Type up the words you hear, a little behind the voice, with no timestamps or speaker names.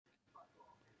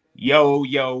Yo,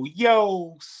 yo,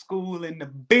 yo, school in the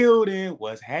building.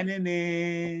 What's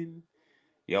happening?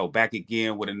 Yo, back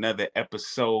again with another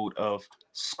episode of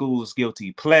School's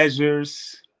Guilty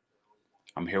Pleasures.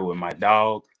 I'm here with my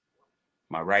dog,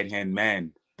 my right-hand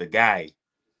man, the guy,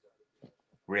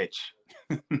 Rich.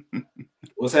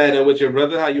 What's happening with your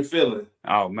brother? How you feeling?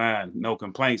 Oh man, no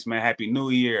complaints, man. Happy New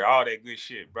Year, all that good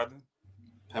shit, brother.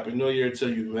 Happy New Year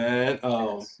to you, man.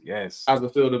 Yes. How's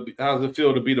it feel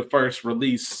to be the first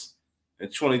release in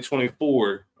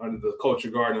 2024 under the Culture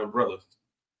Garden umbrella?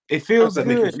 It How's feels that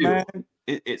make you good, man. feel?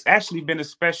 It's actually been a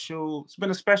special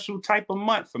type of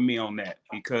month for me on that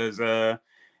because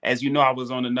as you know, I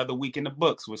was on another week in the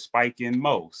books with Spike and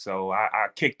Mo. So I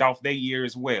kicked off their year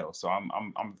as well. So I'm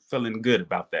feeling good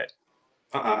about that.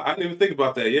 I didn't even think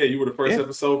about that. Yeah, you were the first Yeah,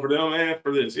 episode for them, man,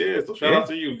 for this. Yeah, so shout yeah. out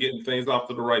to you getting things off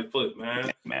to the right foot,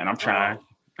 man. Man, I'm trying.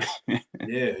 Um,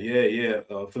 yeah.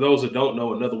 For those that don't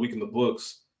know, another week in the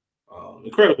books.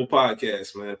 Incredible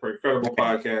podcast, man. Incredible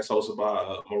Man, podcast hosted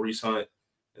by Maurice Hunt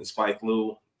and Spike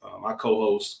Lou. I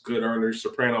co-host Good Earners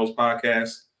Sopranos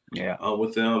podcast yeah.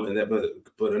 with them, and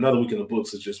but another week in the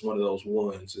books is just one of those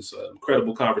ones. It's an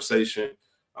incredible conversation.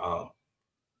 Um,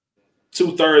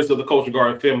 2/3 of the Culture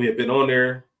Garden family have been on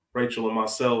there, Rachel and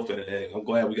myself, and I'm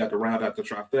glad we got to round out the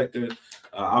trifecta.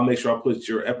 I'll make sure I put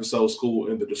your episode School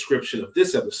in the description of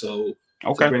this episode. So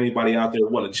Okay. for anybody out there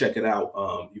want to check it out,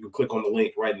 you can click on the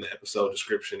link right in the episode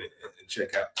description and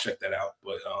check that out.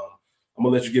 But I'm gonna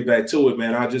let you get back to it,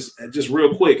 man. I just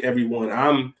real quick, everyone.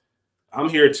 I'm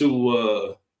here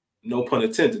to no pun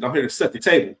intended. I'm here to set the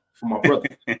table for my brother.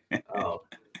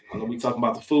 I know we talking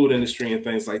about the food industry and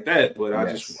things like that, but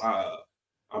Yes.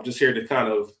 I'm just here to kind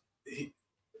of.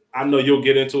 I know you'll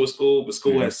get into a School, but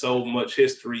School Mhm. has so much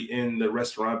history in the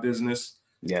restaurant business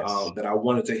Yes. that I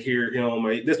wanted to hear him.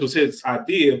 This was his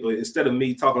idea, but instead of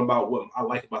me talking about what I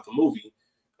like about the movie,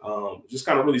 just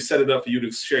kind of really set it up for you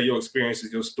to share your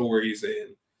experiences, your stories,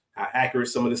 and how accurate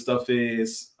some of this stuff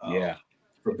is, Yeah.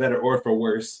 for better or for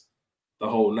worse, the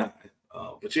whole nine.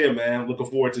 But yeah, man, looking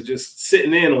forward to just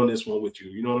sitting in on this one with you.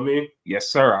 You know what I mean? Yes,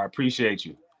 sir. I appreciate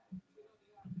you.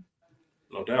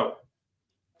 No doubt.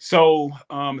 So,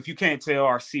 if you can't tell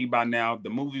or see by now, the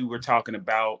movie we're talking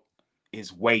about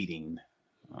is Waiting.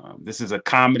 This is a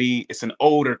comedy. It's an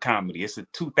older comedy. It's a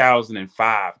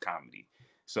 2005 comedy.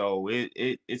 So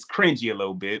it's cringy a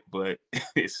little bit, but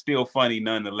it's still funny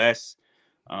nonetheless.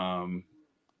 Um,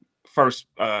 first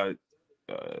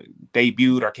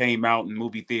debuted or came out in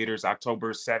movie theaters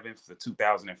October 7th,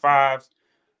 2005,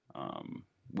 um,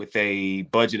 with a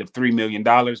budget of $3 million,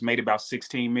 made about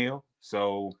 16 mil.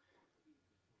 So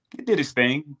it did its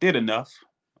thing, did enough.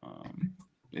 Um,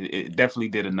 it definitely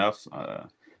did enough.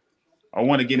 I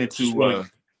want to get Just into. want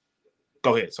to.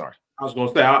 Go ahead. Sorry. I was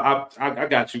gonna say I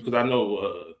got you because I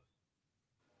know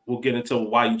we'll get into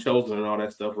why you chose it and all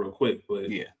that stuff real quick. But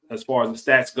Yeah. as far as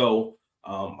the stats go,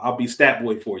 I'll be stat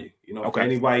boy for you. You know, for Okay.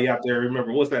 anybody out there,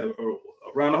 remember what's that?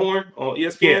 Around the Horn on Yeah.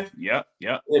 ESPN? Yep.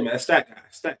 Yep. Yeah, man, stat guy.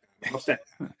 I'm stat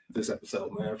guy this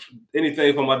episode, man.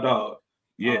 Anything for my dog.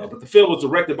 Yeah. But the film was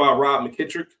directed by Rob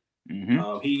McKittrick.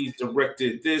 Mm-hmm. He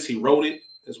directed this. He wrote it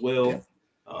as Yeah. well.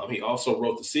 He also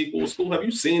wrote the sequel. School, have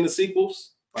you seen the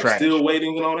sequels? Like Trash. Still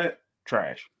Waiting and all that?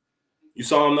 Trash. You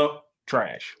saw them though?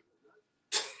 Trash.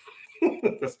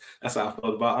 that's how I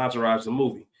felt about Entourage, the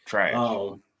movie. Trash.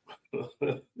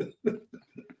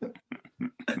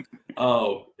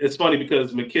 It's funny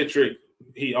because McKittrick,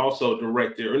 he also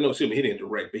directed, or no, excuse me, he didn't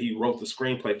direct, but he wrote the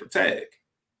screenplay for Tag.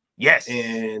 Yes.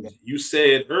 And you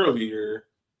said earlier,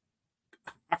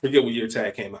 I forget what year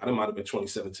Tag came out. It might have been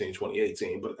 2017,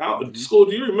 2018. But School,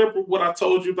 do you remember what I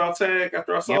told you about Tag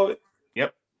after I saw it?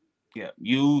 Yep. Yeah.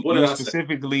 You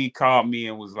specifically called me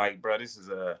and was like, bro, this is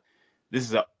a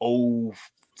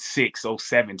 06,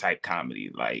 07 type comedy.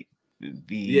 Like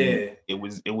it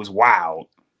was wild.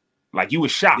 Like you were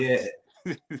shocked. Yeah.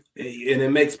 And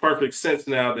it makes perfect sense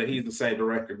now that he's the same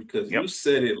director because you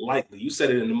said it lightly. You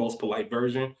said it in the most polite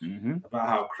version about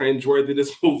how cringeworthy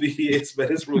this movie is, but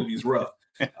this movie's rough.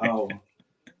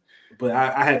 But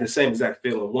I had the same exact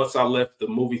feeling. Once I left the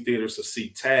movie theaters to see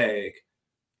Tag,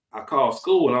 I called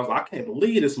School and I was like, I can't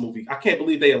believe this movie. I can't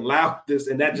believe they allowed this.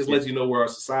 And that just lets you know where our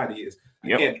society is. I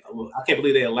can't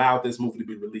believe they allowed this movie to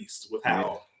be released with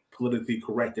how politically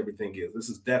correct everything is. This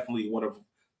is definitely one of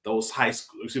those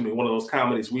one of those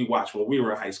comedies we watched when we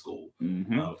were in high school. Me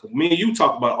and you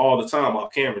talk about all the time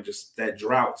off camera, just that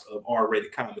drought of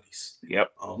R-rated comedies.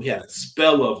 Yep. We had a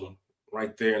spell of them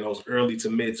right there in those early to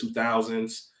mid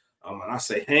 2000s. And I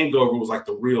say Hangover was like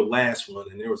the real last one,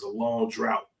 and there was a long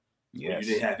drought. Yes.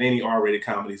 You didn't have any R-rated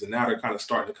comedies, and now they're kind of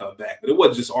starting to come back. But it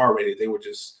wasn't just R-rated; they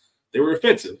were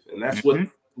offensive, and that's what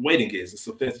waiting is. It's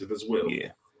offensive as well.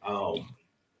 Yeah.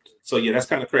 So yeah, that's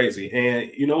kind of crazy.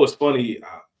 And you know what's funny?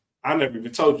 I never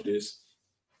even told you this.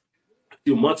 A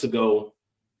few months ago,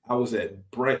 I was at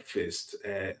breakfast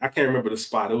at, I can't remember the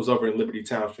spot. It was over in Liberty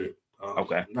Township,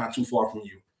 Okay. not too far from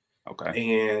you.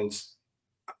 Okay. And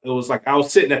it was like I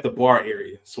was sitting at the bar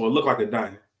area, so it looked like a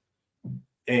diner.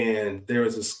 And there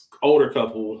was this older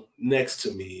couple next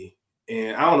to me,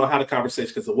 and I don't know how the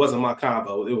conversation, because it wasn't my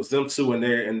convo. It was them two in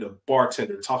there and the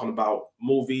bartender talking about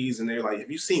movies, and they're like,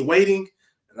 "Have you seen Waiting?"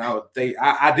 And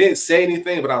I didn't say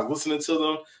anything, but I was listening to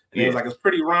them, and it was like, "It's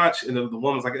pretty raunchy." And the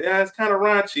woman's like, "Yeah, it's kind of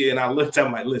raunchy." And I looked at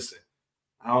them like, "Listen,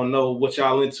 I don't know what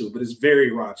y'all into, but it's very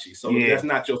raunchy. So if that's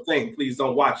not your thing, please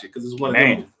don't watch it, because it's one of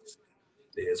them movies."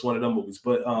 Yeah, it's one of them movies.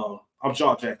 But I'm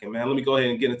jaw jacking, man. Let me go ahead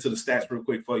and get into the stats real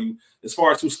quick for you. As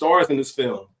far as who stars in this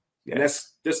film, and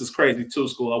this is crazy too,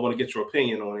 Skool. I want to get your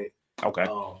opinion on it. Okay.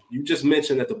 You just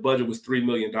mentioned that the budget was $3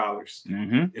 million.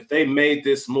 If they made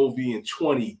this movie in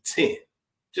 2010,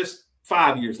 just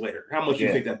 5 years later, how much do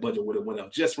you think that budget would have went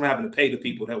up just from having to pay the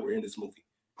people that were in this movie?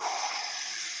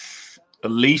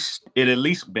 At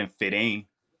least been 15.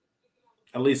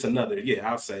 At least another,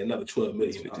 I'll say another 12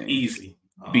 million, easy.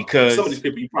 Because some of these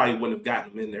people, you probably wouldn't have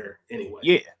gotten them in there anyway.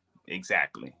 Yeah,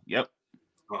 exactly. Yep.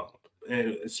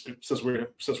 And since we're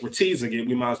teasing it,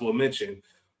 we might as well mention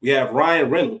we have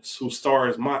Ryan Reynolds, who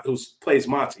plays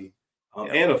Monty,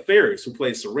 Anna Faris, who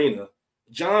plays Serena,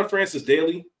 John Francis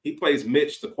Daly, he plays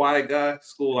Mitch, the quiet guy.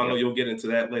 Skool, I know you'll get into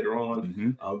that later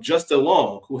on. Justin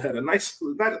Long, who had a nice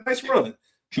run.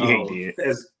 He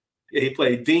did. He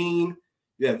played Dean.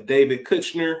 You have David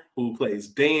Kushner, who plays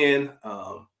Dan.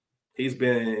 He's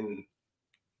been,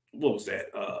 what was that?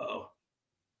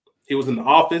 He was in The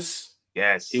Office.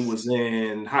 Yes. He was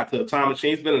in Hot Tub Time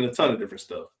Machine. He's been in a ton of different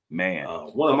stuff. Man.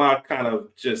 One of my kind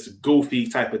of just goofy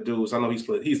type of dudes. I know he's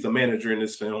the manager in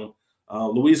this film.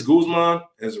 Luis Guzman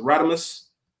as Radimus.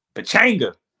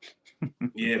 Pachanga.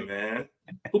 Yeah, man.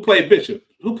 Who played Bishop?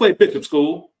 Who played Bishop,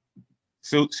 Skool?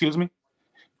 So, excuse me?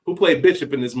 Who played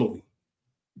Bishop in this movie?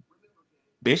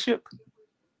 Bishop?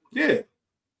 Yeah.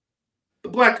 The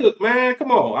black cook, man.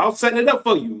 Come on. I was setting it up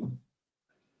for you.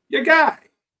 Your guy.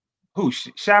 Who?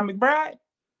 Shy McBride?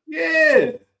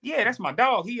 Yeah. Yeah, that's my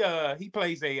dog. He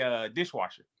plays a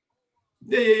dishwasher.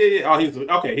 Yeah. Oh,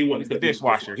 he wasn't the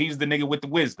dishwasher. He's the nigga with the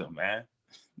wisdom, man.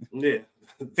 Yeah.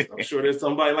 I'm sure there's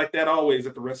somebody like that always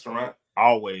at the restaurant.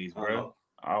 Always, bro.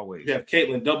 Always. You have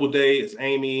Caitlin Doubleday as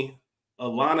Amy,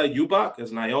 Alana Ubach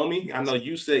as Naomi. I know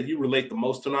you said you relate the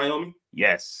most to Naomi.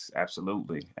 Yes,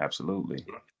 absolutely. Absolutely.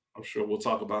 I'm sure we'll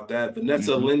talk about that.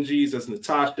 Vanessa Lenges as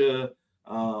Natasha.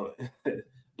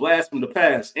 Blast from the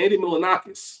Past, Andy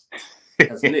Milonakis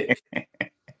as Nick.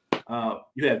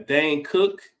 You have Dane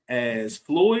Cook as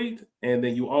Floyd, and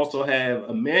then you also have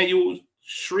Emmanuel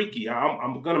Shrieky.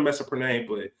 I'm gonna mess up her name,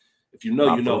 but if you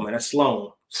know, you know, man. That's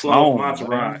Sloan. Sloan from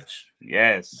Entourage.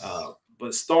 Yes.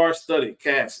 But star-studded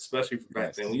cast, especially for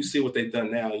back then. When you see what they've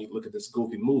done now, you look at this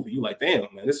goofy movie, you like, damn,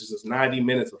 man, this is just 90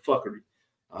 minutes of fuckery.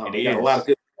 They got a lot of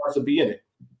good parts to be in it.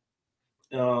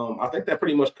 I think that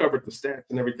pretty much covered the stats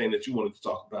and everything that you wanted to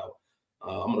talk about.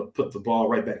 I'm going to put the ball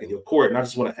right back in your court, and I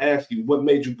just want to ask you, what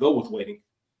made you go with Waiting?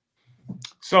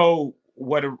 So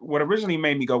what originally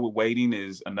made me go with Waiting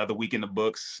is Another Week in the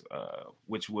Books,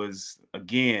 which was,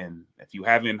 again, if you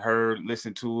haven't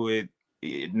listened to it,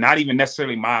 not even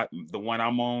necessarily the one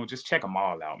I'm on, just check them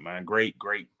all out, man. Great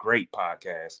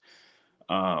podcast.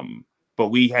 But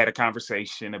we had a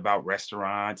conversation about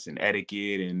restaurants and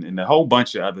etiquette and a whole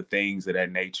bunch of other things of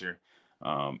that nature.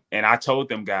 And I told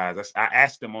them guys, I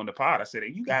asked them on the pod, I said,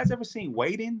 have you guys ever seen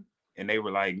Waiting? And they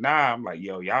were like, nah. I'm like,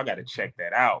 yo, y'all got to check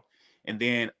that out. And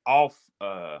then off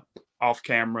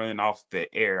camera and off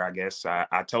the air, I guess,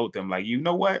 I told them, like, you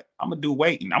know what? I'm going to do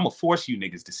Waiting. I'm going to force you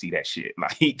niggas to see that shit.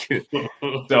 Like,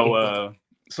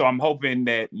 so I'm hoping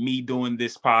that me doing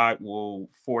this pod will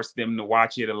force them to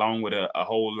watch it along with a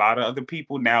whole lot of other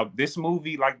people. Now, this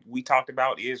movie, like we talked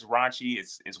about, is raunchy.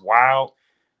 It's wild,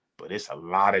 but it's a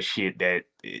lot of shit that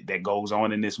goes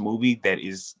on in this movie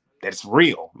that's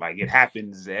real. Like, it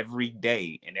happens every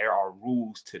day, and there are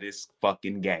rules to this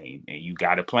fucking game, and you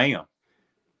got to play them.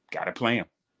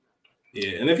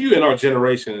 Yeah, and if you're in our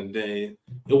generation, then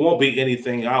it won't be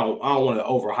anything. I don't want to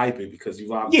overhype it because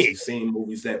you've obviously seen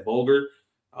movies that vulgar.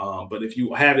 But if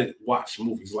you haven't watched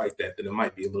movies like that, then it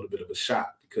might be a little bit of a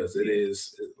shock because it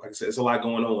is, like I said, it's a lot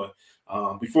going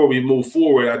on. Before we move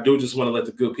forward, I do just want to let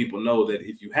the good people know that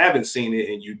if you haven't seen it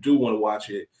and you do want to watch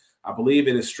it, I believe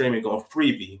it is streaming on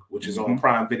Freevee, which is on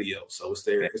Prime Video. So it's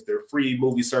their free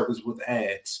movie service with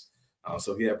ads.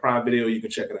 So if you have Prime Video, you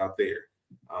can check it out there.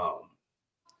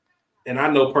 And I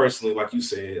know personally, like you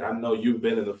said, I know you've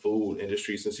been in the food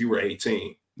industry since you were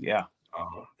 18. Yeah.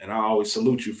 And I always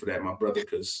salute you for that, my brother,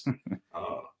 because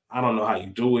I don't know how you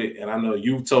do it. And I know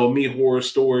you've told me horror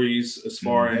stories as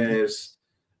far as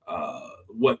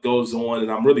what goes on.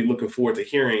 And I'm really looking forward to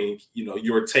hearing,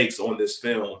 your takes on this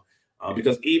film.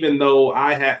 Because even though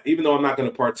I'm not going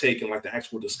to partake in like the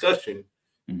actual discussion,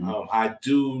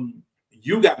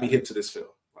 you got me hip to this film.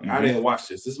 Like, I didn't watch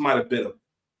this. This might have been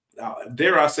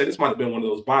dare I say, this might have been one of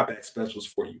those buyback specials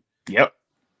for you. Yep.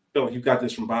 So you got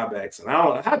this from buybacks, and I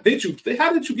don't know, how did you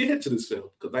get hit to this film?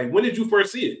 Because like, when did you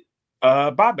first see it?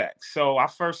 Buyback. So I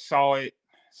first saw it.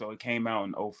 So it came out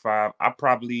in 2005. I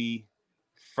probably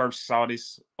first saw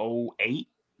this 2008.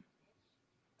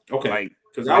 Okay. Like,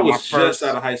 because I was just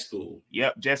out of high school.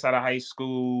 Yep, just out of high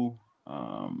school.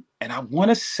 And I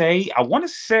want to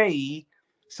say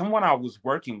someone I was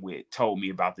working with told me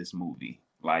about this movie.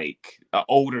 Like an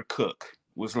older cook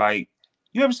was like,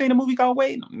 "You ever seen a movie called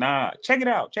Waiting?" Nah, check it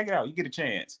out. You get a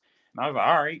chance. And I was like,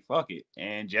 all right, fuck it.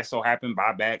 And just so happened,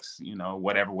 buybacks,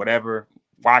 whatever.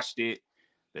 Watched it.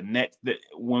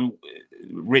 When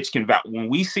Rich can vouch, when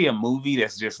we see a movie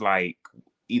that's just like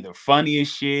either funny as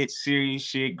shit, serious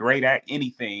shit, great act,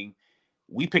 anything,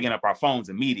 we picking up our phones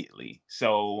immediately.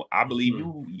 So I believe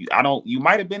you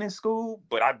might have been in school,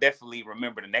 but I definitely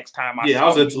remember the next time I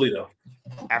was in Toledo.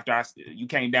 After you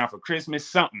came down for Christmas,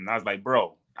 something. I was like,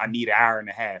 bro, I need an hour and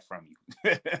a half from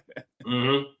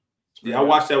you. Yeah, I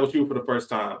watched that with you for the first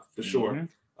time, for sure.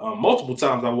 Multiple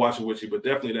times I watched it with you, but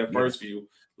definitely that first view.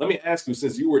 Let me ask you,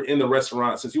 since you were in the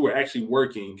restaurant, since you were actually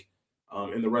working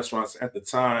in the restaurants at the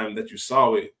time that you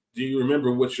saw it, do you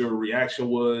remember what your reaction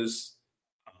was?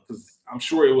 Because I'm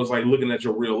sure it was like looking at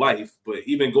your real life, but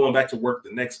even going back to work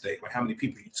the next day, like how many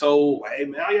people you told, like, hey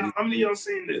man, how many of y'all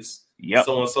seen this? Yep.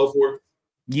 So on and so forth.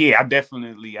 Yeah, I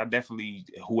definitely,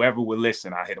 whoever would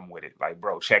listen, I hit them with it. Like,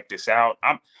 bro, check this out.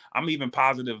 I'm even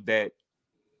positive that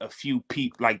a few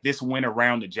people, like, this went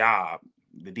around the job.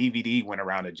 The DVD went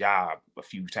around the job a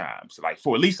few times, like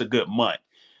for at least a good month.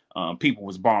 People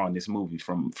was borrowing this movie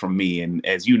from me, and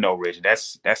as you know, Rich,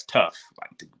 that's tough,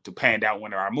 like to pan out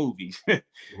one of our movies.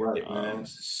 Right, man.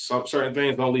 Some certain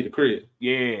things don't leave the crib.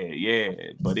 Yeah,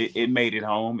 but it made it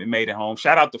home. It made it home.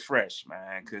 Shout out to Fresh,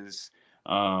 man, because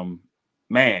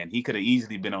man, he could have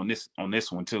easily been on this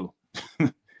one too.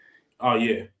 Oh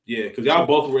yeah, because y'all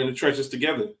both were in the trenches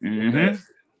together with that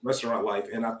restaurant life,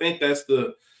 and I think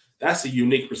that's a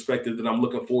unique perspective that I'm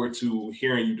looking forward to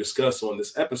hearing you discuss on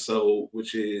this episode,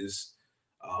 which is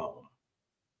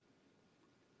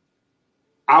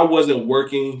I wasn't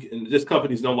working, and this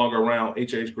company's no longer around.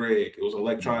 H.H. Gregg. It was an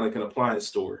electronic and appliance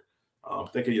store.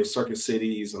 Think of your Circuit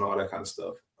Cities and all that kind of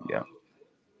stuff. Yeah.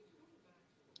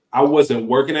 I wasn't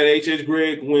working at H.H.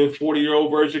 Gregg when 40-Year-Old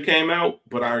Virgin came out,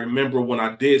 but I remember when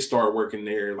I did start working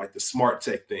there, like the smart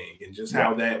tech thing and just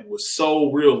how that was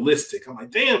so realistic. I'm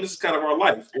like, damn, this is kind of our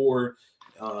life. Or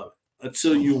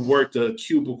until you worked a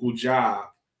cubicle job,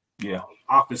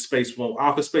 office space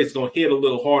is gonna hit a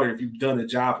little harder if you've done a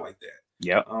job like that.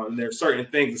 Yeah. And there are certain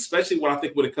things, especially when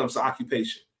it comes to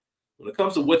occupation, when it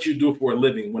comes to what you do for a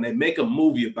living, when they make a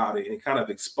movie about it and kind of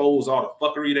expose all the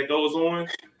fuckery that goes on.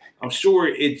 I'm sure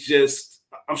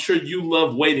you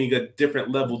love waiting a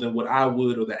different level than what I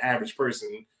would, or the average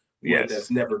person that's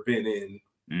never been in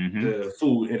the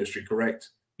food industry, correct?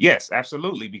 Yes,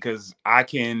 absolutely. Because I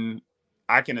can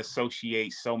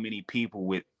associate so many people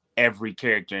with every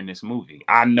character in this movie.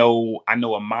 I know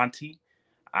a Monty.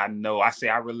 I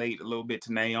relate a little bit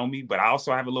to Naomi, but I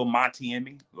also have a little Monty in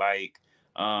me. Like,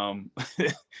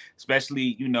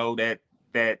 especially,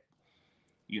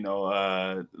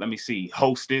 let me see,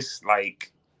 Hostess,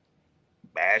 like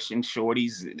bashing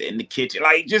shorties in the kitchen,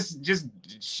 like just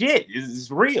shit is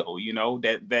real,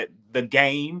 that the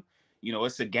game,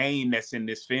 it's a game that's in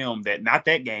this film, that not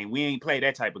that game. We ain't play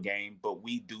that type of game, but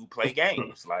we do play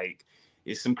games. Like,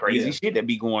 it's some crazy shit that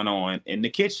be going on in the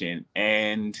kitchen.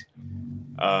 And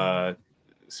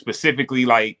specifically,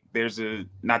 like, there's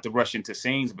not to rush into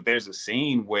scenes, but there's a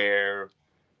scene where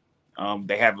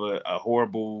they have a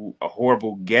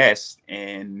horrible guest,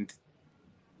 and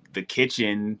the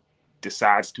kitchen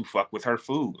decides to fuck with her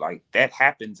food. Like, that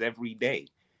happens every day.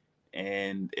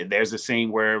 And there's a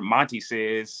scene where Monty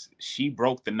says she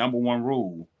broke the #1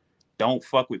 rule: don't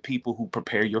fuck with people who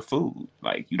prepare your food.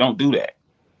 Like, you don't do that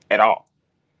at all.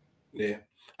 Yeah.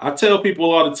 I tell people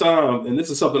all the time, and this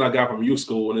is something I got from youth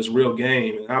school, and it's real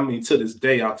game. And I mean, to this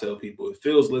day, I tell people, if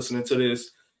Phil's listening to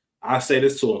this, I say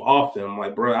this to him often. I'm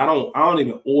like, bro, I don't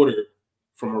even order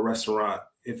from a restaurant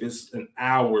if it's an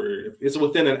hour, if it's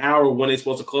within an hour when they're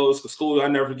supposed to close. Because Skool, I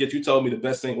never forget, you told me the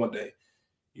best thing one day.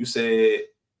 You said,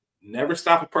 never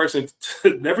stop a person,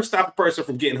 never stop a person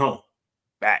from getting home.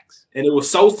 Facts. And it was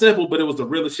so simple, but it was the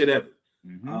realest shit ever.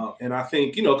 And I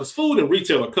think, you know, because food and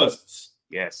retail are cousins.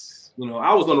 Yes. You know,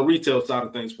 I was on the retail side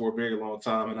of things for a very long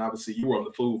time, and obviously you were on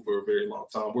the food for a very long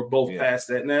time. We're both past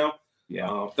that now.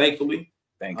 Yeah. Thankfully.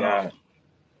 Thank God.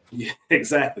 Yeah,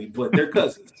 exactly. But they're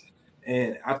cousins.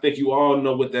 And I think you all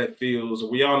know what that feels.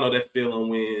 We all know that feeling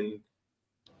when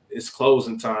it's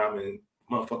closing time and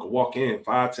motherfucker walk in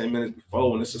 5-10 minutes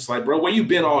before, and it's just like, bro, where you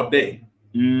been all day?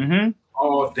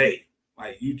 All day.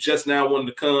 Like, you just now wanted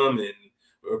to come, and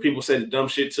or people say the dumb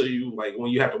shit to you, like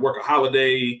when you have to work a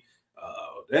holiday.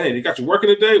 Dang, they got you working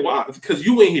today? Why? Because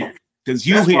you ain't here. Because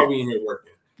you That's here. why we in here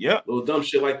working. Yep. Little dumb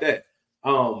shit like that.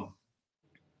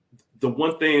 The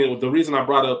one thing, the reason I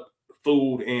brought up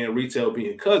food and retail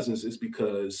being cousins is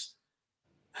because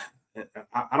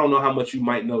I don't know how much you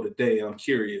might know today. I'm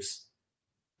curious.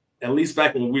 At least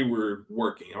back when we were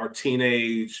working, our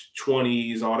teenage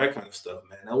 20s, all that kind of stuff,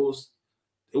 man.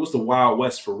 It was the Wild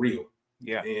West for real.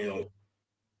 Yeah. And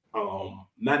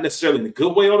not necessarily in a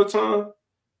good way all the time,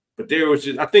 but there was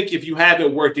just, I think if you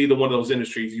haven't worked either one of those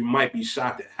industries, you might be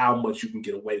shocked at how much you can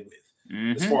get away with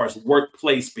as far as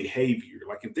workplace behavior.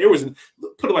 Like if there was,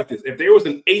 put it like this, if there was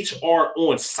an HR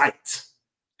on site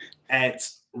at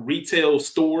retail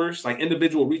stores, like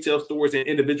individual retail stores and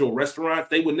individual restaurants,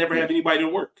 they would never have anybody to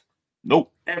work.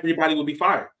 Nope. Everybody would be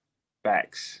fired.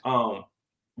 Facts.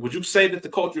 Would you say that the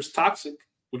culture is toxic?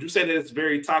 Would you say that it's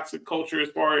very toxic culture as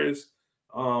far as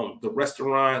the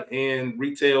restaurant and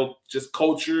retail just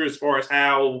culture, as far as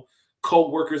how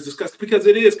co-workers discuss? Because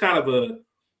it is kind of a,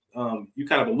 you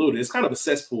kind of alluded, it's kind of a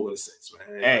cesspool in a sense,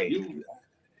 man. Hey.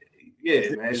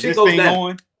 Yeah, man. Shit goes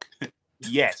down.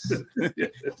 Yes.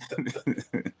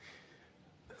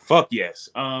 Fuck yes.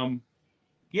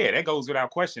 Yeah, that goes without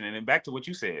question. And then back to what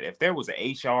you said. If there was an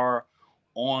HR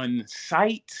on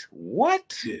site,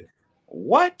 what? Yeah.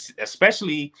 What?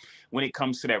 Especially when it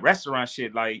comes to that restaurant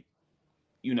shit, like,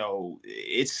 you know,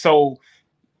 it's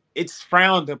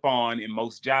frowned upon in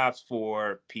most jobs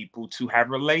for people to have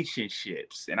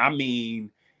relationships. And I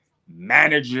mean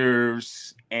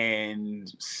managers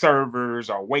and servers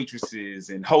or waitresses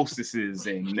and hostesses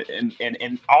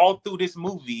and all through this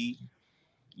movie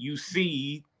you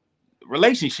see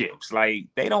relationships. Like,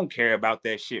 they don't care about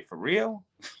that shit for real.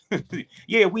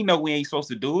 Yeah, we know we ain't supposed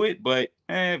to do it, but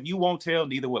if you won't tell,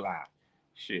 neither will I.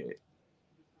 Shit.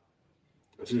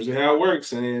 That's usually how it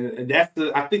works, and that's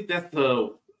the. I think that's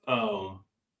the.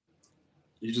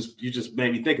 You just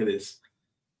made me think of this.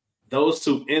 Those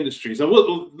two industries, and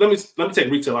let me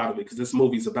take retail out of it because this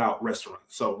movie's about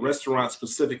restaurants. So restaurants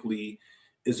specifically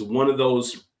is one of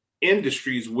those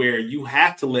industries where you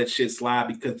have to let shit slide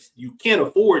because you can't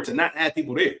afford to not have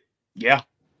people there. Yeah.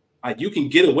 Like, you can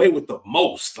get away with the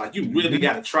most. Like, you really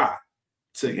got to try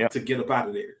to get up out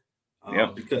of there.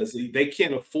 Because they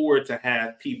can't afford to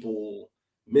have people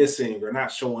missing or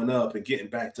not showing up and getting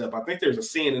backed up. I think there's a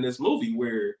scene in this movie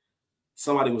where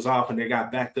somebody was off and they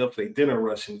got backed up for their dinner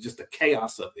rush and just the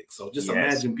chaos of it. So just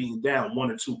imagine being down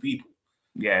 1 or 2 people.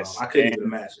 Yes. I couldn't even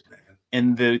imagine, man.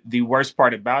 And the worst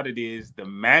part about it is the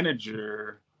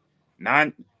manager,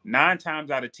 nine times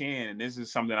out of 10, and this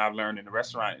is something I've learned in the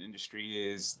restaurant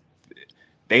industry, is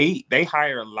they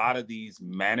hire a lot of these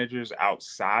managers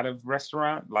outside of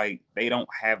restaurant. Like, they don't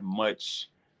have much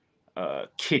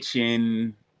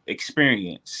kitchen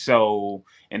experience. So,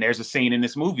 and there's a scene in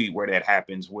this movie where that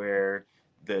happens, where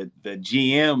the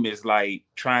GM is like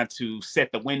trying to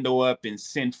set the window up and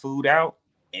send food out,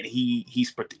 and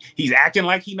he's acting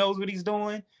like he knows what he's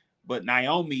doing, but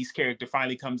Naomi's character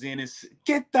finally comes in and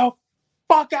get the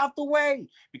fuck out the way,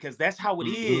 because that's how it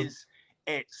is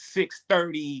at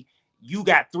 6:30. You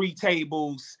got 3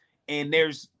 tables and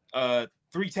there's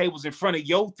 3 tables in front of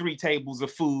your 3 tables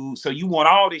of food. So you want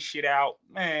all this shit out,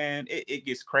 man. It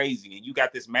gets crazy. And you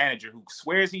got this manager who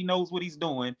swears he knows what he's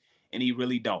doing and he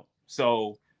really don't.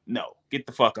 So no, get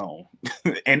the fuck on.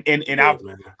 and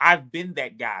I've been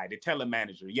that guy to tell a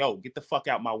manager, yo, get the fuck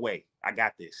out my way. I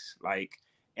got this. Like,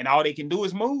 and all they can do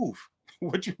is move.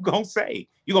 What you gonna say?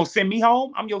 You gonna send me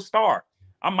home? I'm your star.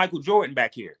 I'm Michael Jordan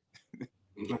back here.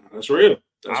 That's real.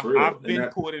 I've been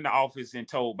put in the office and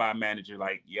told by a manager,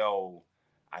 like, yo,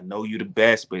 I know you the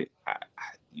best, but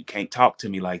you can't talk to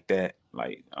me like that.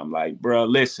 Like, I'm like, bro,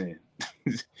 listen,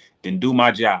 then do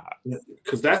my job.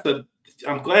 Because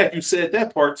I'm glad you said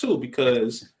that part too,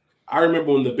 because I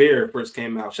remember when The Bear first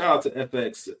came out. Shout out to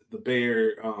FX, The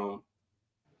Bear.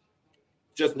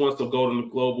 Just won some Golden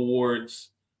Globe Awards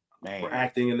for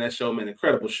acting in that show, man.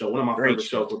 Incredible show. One of my favorite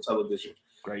shows on television.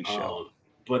 Great show.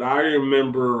 But I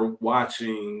remember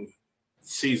watching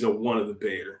season 1 of The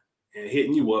Bear, and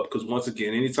hitting you up because once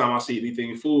again, anytime I see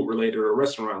anything food related or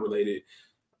restaurant related,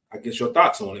 I get your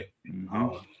thoughts on it.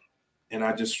 And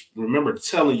I just remember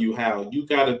telling you how you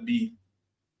got to be.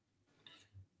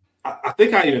 I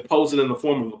think I even posed it in the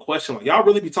form of a question, like, y'all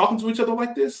really be talking to each other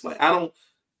like this? Like, I don't.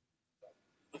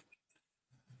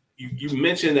 You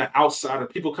mentioned that outsider,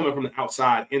 people coming from the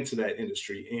outside into that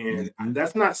industry, and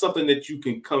that's not something that you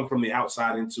can come from the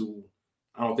outside into.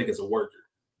 I don't think as a worker.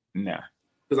 Nah,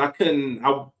 because I couldn't.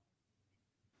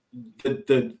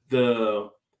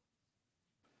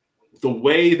 The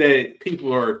way that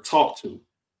people are talked to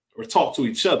or talk to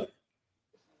each other,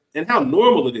 and how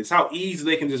normal it is, how easy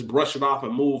they can just brush it off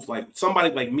and move. Like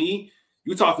somebody like me,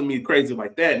 you talk to me crazy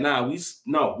like that. Nah, we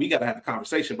got to have a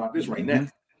conversation about this right now.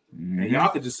 And y'all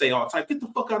could just say all type, get the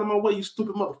fuck out of my way, you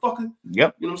stupid motherfucker.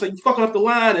 Yep. You know what I'm saying? You fucking up the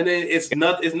line, and then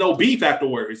it's no beef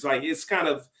afterwards. Like it's kind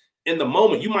of in the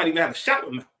moment. You might even have a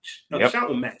shouting match.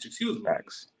 Excuse me.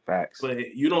 Facts.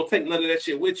 But you don't take none of that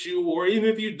shit with you, or even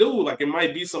if you do, like it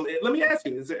might be some. Let me ask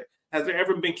you: has there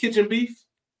ever been kitchen beef?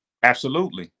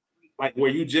 Absolutely. Like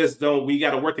where you just don't. We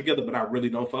got to work together, but I really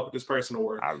don't fuck with this person,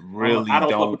 or I don't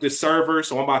fuck with this server,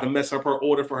 so I'm about to mess up her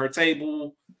order for her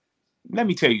table. Let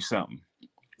me tell you something.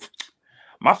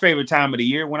 My favorite time of the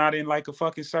year when I didn't like a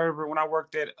fucking server, when I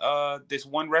worked at this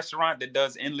one restaurant that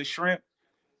does endless shrimp,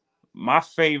 my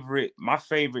favorite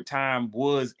time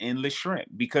was endless shrimp,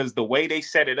 because the way they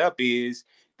set it up is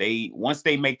once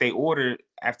they make their order,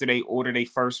 after they order their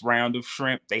first round of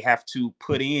shrimp, they have to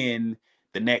put in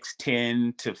the next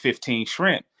 10 to 15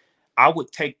 shrimp. I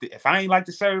would take if I ain't like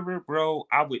the server, bro,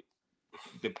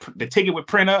 the ticket would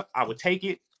print up, I would take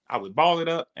it, I would ball it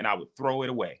up, and I would throw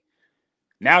it away.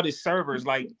 Now this server is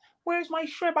like, where's my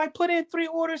shrimp? I put in 3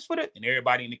 orders for and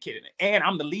everybody in the kitchen. And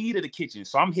I'm the lead of the kitchen.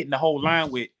 So I'm hitting the whole line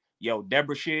with, yo,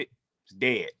 Deborah shit is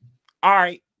dead. All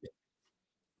right.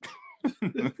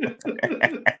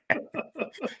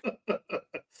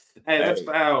 Hey, that's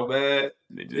foul, man.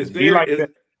 Is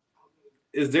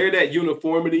there that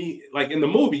uniformity? Like in the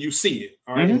movie, you see it,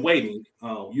 all right, in waiting.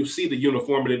 You see the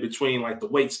uniformity between like the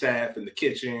wait staff and the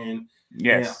kitchen.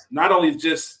 Yes. And not only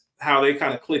just how they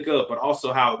kind of click up, but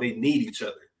also how they need each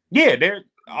other. Yeah, there's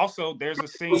a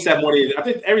scene. I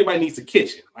think everybody needs a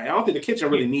kitchen. Like, I don't think the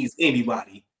kitchen really needs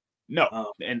anybody.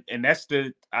 No, and that's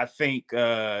I think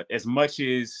as much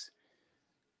as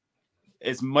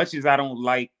I don't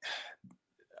like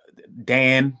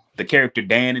Dan, the character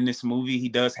Dan in this movie, he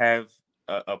does have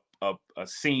a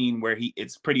scene where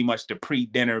it's pretty much the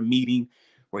pre-dinner meeting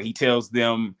where he tells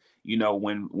them, you know,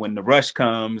 when the rush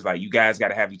comes, like, you guys got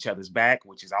to have each other's back,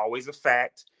 which is always a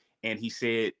fact. And he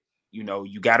said, you know,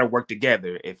 you got to work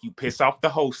together. If you piss off the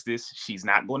hostess, she's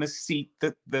not going to seat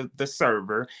the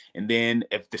server. And then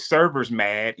if the server's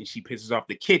mad and she pisses off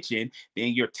the kitchen, then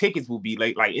your tickets will be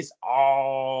late. Like, it's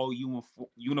all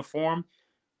uniform.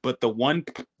 But the one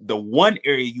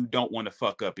area you don't want to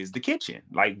fuck up is the kitchen.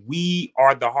 Like, we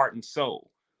are the heart and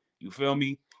soul. You feel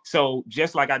me? So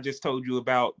just like I just told you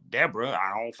about Deborah,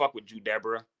 I don't fuck with you,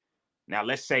 Deborah. Now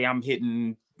let's say I'm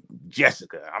hitting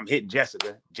Jessica.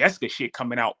 Jessica shit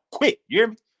coming out quick. You hear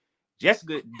me?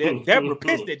 Deborah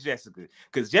pissed at Jessica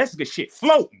because Jessica shit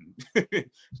floating.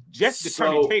 Jessica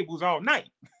turning tables all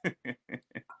night.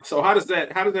 So how does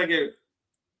that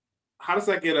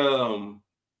get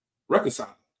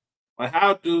reconciled?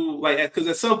 Like, because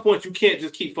at some point you can't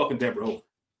just keep fucking Deborah over.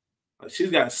 Like,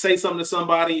 she's got to say something to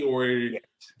somebody, or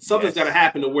something's got to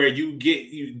happen to where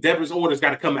Deborah's orders got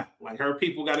to come out. Like, her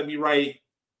people got to be right.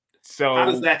 So how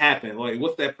does that happen? Like,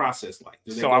 what's that process like?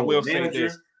 So I will say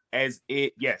this,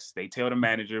 yes, they tell the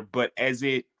manager, but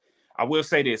I will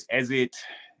say this, as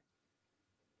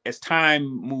time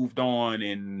moved on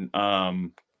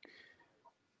and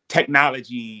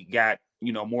technology got,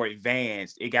 you know, more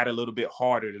advanced, it got a little bit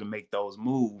harder to make those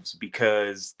moves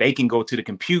because they can go to the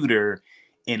computer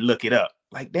and look it up.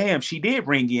 Like, damn, she did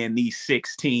bring in these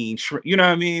 16 you know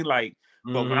what I mean? Like,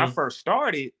 but when I first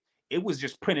started, it was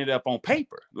just printed up on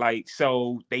paper. Like,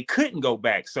 so they couldn't go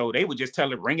back. So they would just tell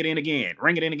her, ring it in again,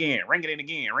 ring it in again, ring it in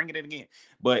again, ring it in again.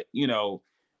 But, you know,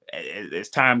 as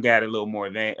time got a little more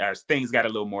advanced, as things got a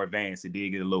little more advanced, it did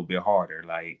get a little bit harder.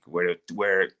 Like where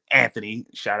Anthony,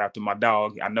 shout out to my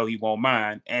dog, I know he won't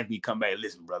mind. Anthony come back,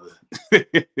 listen, brother.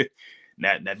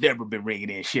 Now Deborah been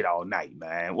ringing in shit all night,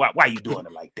 man. Why you doing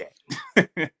it like that?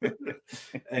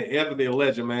 Hey, Anthony, a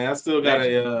legend, man. I still have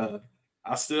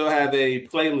a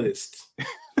playlist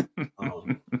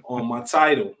on my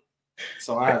Tidal.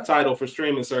 So I have Tidal for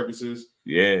streaming services.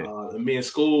 Yeah. Me and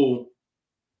Skool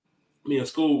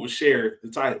would share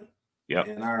the Tidal. Yep.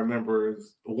 And I remember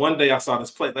one day I saw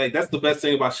this play. Like, that's the best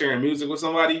thing about sharing music with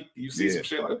somebody. You see some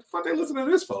shit like, what the fuck they listening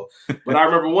to this for? But I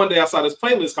remember one day I saw this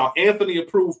playlist called Anthony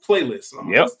Approved Playlist. And I'm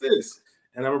like, what's this?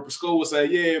 And I remember Skool was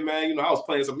saying, yeah, man, you know, I was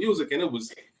playing some music and it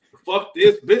was fuck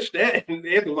this, bitch that. And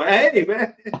Anthony was like, hey,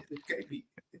 man,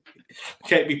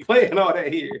 can't be playing all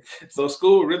that here. So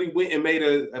Skool really went and made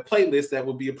a playlist that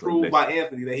would be approved by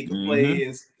Anthony that he could play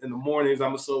in the mornings,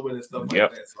 I'm assuming, and stuff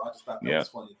like that. So I just thought that was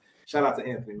funny. Shout out to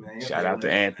Anthony, man. Shout out to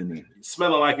Anthony.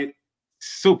 Smelling like it.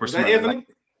 Super smelling. Anthony? Like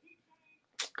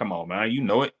come on, man. You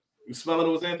know it. You smelling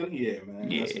it was Anthony? Yeah,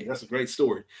 man. Yeah. That's a great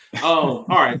story. All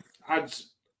right. I'm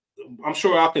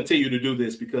sure I'll continue to do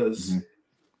this because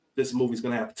this movie's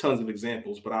going to have tons of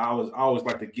examples, but I always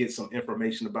like to get some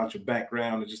information about your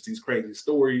background and just these crazy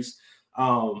stories.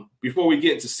 Before we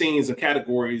get into scenes and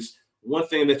categories, one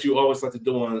thing that you always like to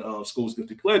do on School's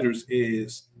Guilty Pleasures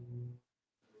is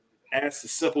ask the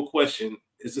simple question: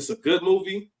 is this a good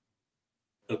movie,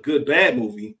 a good bad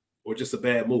movie, or just a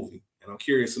bad movie? And I'm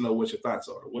curious to know what your thoughts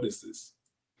are. What is this?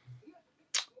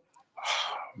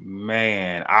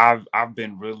 Man, I've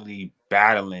been really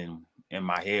battling in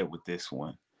my head with this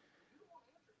one.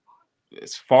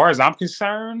 As far as I'm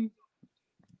concerned,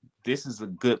 this is a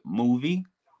good movie.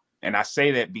 And I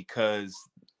say that because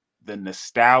the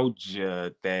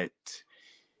nostalgia that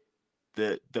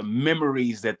the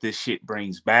memories that this shit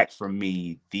brings back for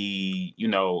me, you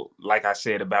know, like I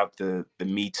said about the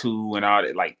Me Too and all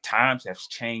that, like times have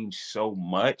changed so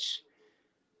much,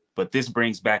 but this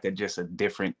brings back just a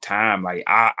different time. Like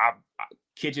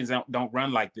kitchens don't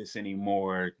run like this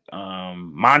anymore.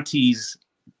 Monty's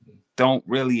don't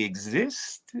really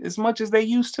exist as much as they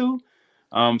used to.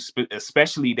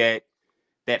 Especially that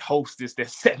hostess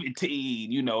that's 17,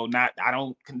 you know, I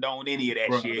don't condone any of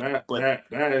that shit.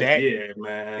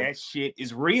 That shit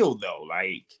is real though.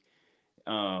 Like,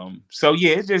 so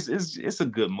yeah, it's a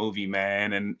good movie,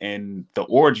 man. And the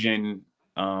origin,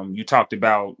 you talked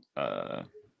about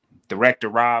director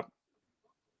Rob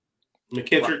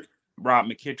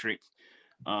McKittrick.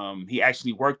 He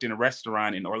actually worked in a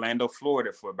restaurant in Orlando,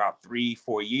 Florida for about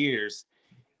 3-4 years.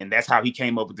 And that's how he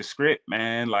came up with the script,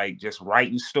 man. Like just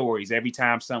writing stories. Every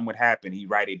time something would happen, he'd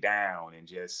write it down and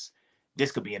just,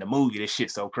 this could be in a movie. This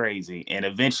shit's so crazy. And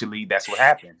eventually that's what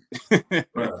happened.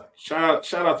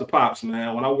 Shout out to Pops,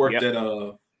 man. When I worked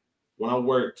I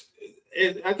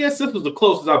guess this was the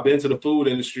closest I've been to the food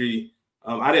industry.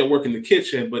 I didn't work in the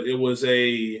kitchen, but there was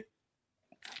a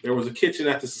kitchen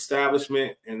at this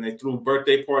establishment and they threw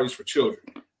birthday parties for children.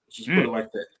 Let's just put it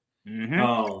like that.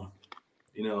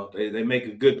 You know, they make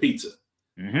a good pizza.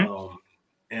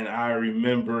 And I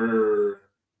remember,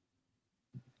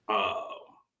 where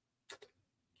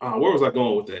was I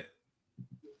going with that?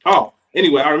 Oh,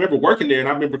 anyway, I remember working there and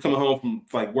I remember coming home from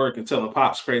like work and telling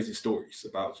Pops crazy stories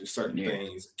about just certain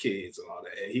things, kids and all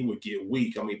that. And he would get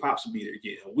weak. I mean, Pops would be there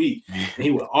getting weak. And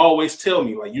he would always tell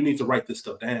me, like, you need to write this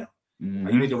stuff down.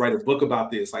 Like, you need to write a book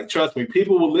about this. Like, trust me,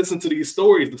 people will listen to these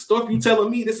stories. The stuff you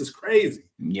telling me, this is crazy.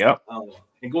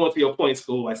 And going to your point,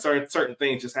 Skool, like certain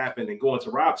things just happened. And going to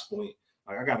Rob's point,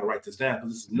 like I got to write this down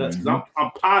because this is nuts. Because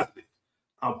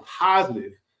I'm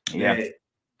positive that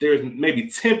there's maybe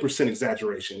 10%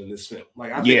 exaggeration in this film.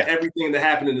 Like I think everything that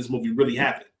happened in this movie really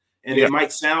happened. And it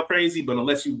might sound crazy, but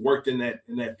unless you worked in that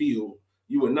field,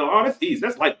 you would know. Oh, that's easy.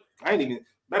 That's like I ain't even.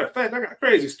 Matter of fact, I got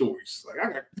crazy stories. Like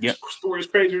I got stories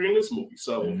crazier in this movie.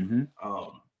 So,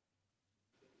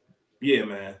 yeah,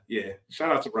 man. Yeah.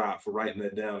 Shout out to Rob for writing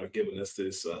that down and giving us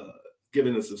this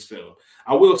film.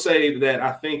 I will say that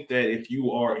I think that if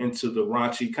you are into the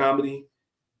raunchy comedy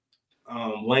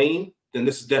lane, then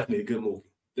this is definitely a good movie.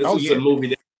 This is a movie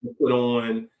that you put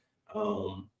on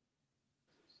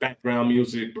background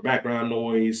music or background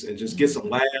noise and just get some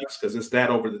laughs because it's that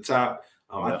over the top.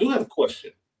 I do have a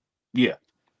question.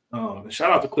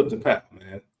 Shout out to Clifton Powell,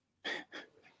 man.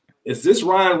 Is this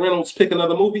Ryan Reynolds' pick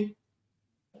another movie?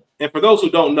 And for those who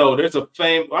don't know, there's I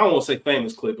don't want to say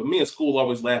famous clip, but me and Skool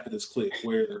always laugh at this clip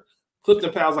where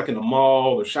Clifton Powell's like in a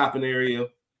mall or shopping area,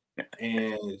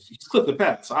 and he's Clifton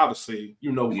Powell. So obviously,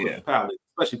 you know who Clifton Powell is,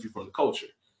 especially if you're from the culture.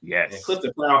 Yes. And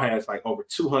Clifton Powell has like over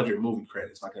 200 movie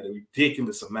credits, like a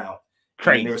ridiculous amount.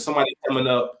 Crazy. And there was somebody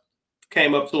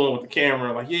came up to him with the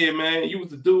camera, like, yeah, man, you was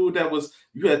the dude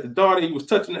you had the daughter, you was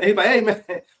touching it. He's like, hey, man.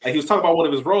 Like, he was talking about one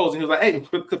of his roles, and he was like, hey,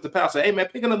 Clifton Powell said, hey, man,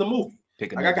 pick another movie.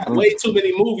 I got way too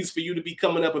many movies for you to be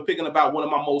coming up and picking about one of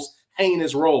my most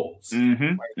heinous roles.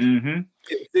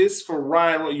 This for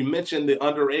Ryan, you mentioned the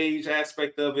underage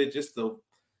aspect of it, do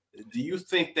you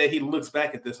think that he looks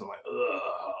back at this and like,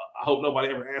 I hope nobody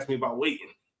ever asked me about waiting?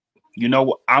 You know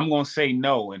what? I'm going to say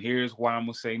no, and here's why I'm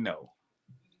going to say no.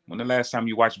 When the last time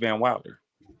you watched Van Wilder?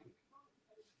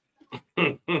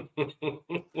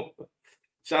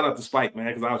 Shout out to Spike, man,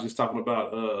 because I was just talking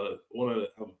about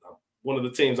one of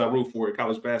the teams I root for in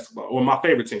college basketball, or my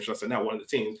favorite team, should I say, not one of the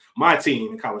teams. My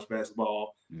team in college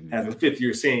basketball has a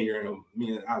fifth-year senior,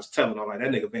 and I was telling him, like,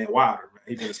 that nigga Van Wilder, man,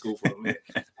 he's been in school for a minute.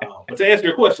 But to answer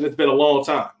your question, it's been a long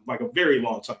time, like a very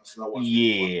long time since I watched.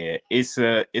 Yeah, it's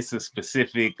a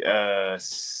specific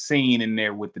scene in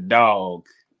there with the dog.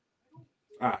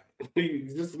 All right,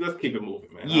 let's keep it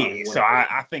moving, man. Yeah, so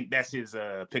I think that's his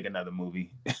pick another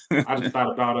movie. I just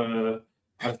thought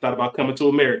about Coming to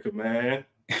America, man.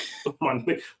 When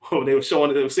they were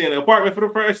seeing the apartment for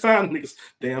the first time, niggas,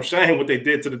 damn shame what they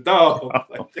did to the dog.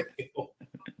 Like, damn.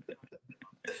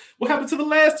 What happened to the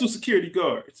last two security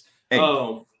guards? Hey.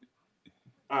 All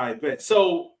right, bet.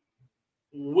 So,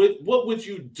 what would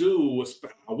you do?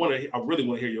 I really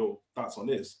want to hear your thoughts on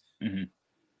this. Mm-hmm.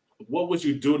 What would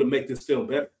you do to make this film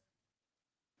better,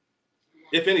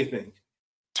 if anything?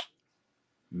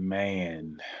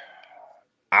 Man,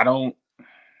 I think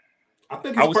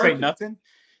it's I would perfect. say nothing.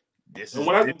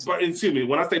 When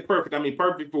I say perfect, I mean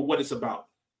perfect for what it's about.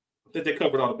 I think they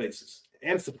covered all the bases,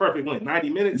 and it's the perfect length, 90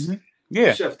 minutes. Mm-hmm.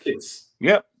 Yeah, chef's kiss.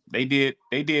 Yep, they did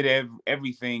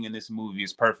everything in this movie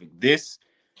is perfect. This,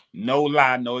 no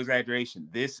lie, no exaggeration.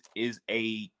 This is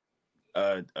a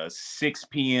 6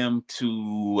 p.m.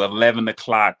 to 11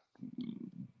 o'clock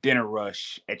dinner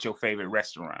rush at your favorite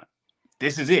restaurant.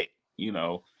 This is it, you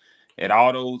know. At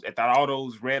all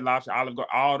those Red Lobster, Olive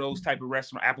Garden, all those type of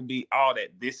restaurant, Applebee, all that.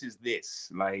 This is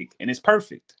like, and it's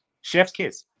perfect. Chef's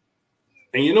kiss.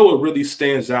 And you know what really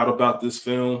stands out about this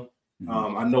film?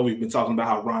 Mm-hmm. I know we've been talking about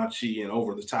how raunchy and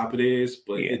over the top it is,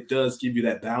 but it does give you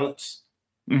that balance.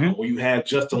 Mm-hmm. Where you have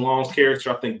Justin Long's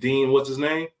character, I think Dean, what's his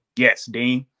name? Yes,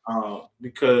 Dean.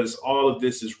 Because all of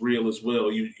this is real as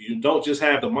well. You don't just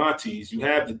have the Monties, you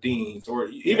have the Deans, or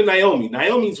even Naomi.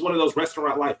 Naomi's one of those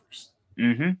restaurant lifers.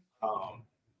 Mm-hmm.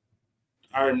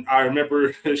 I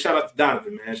remember, shout out to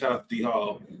Donovan, man. Shout out to D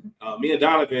Hall. Me and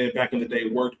Donovan back in the day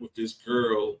worked with this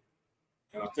girl,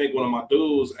 and I think one of my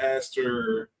dudes asked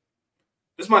her.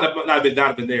 This might have not been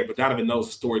Donovan there, but Donovan knows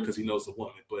the story because he knows the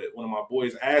woman. But one of my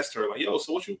boys asked her, like, "Yo,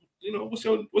 so what's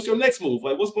your next move?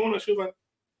 Like, what's going on?" She was like,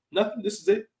 "Nothing. This is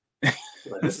it.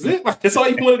 Like, this is it. Like, that's all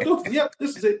you want to do. Yep,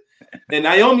 this is it." And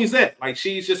Naomi's that. Like,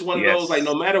 she's just one of those. Like,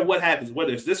 no matter what happens,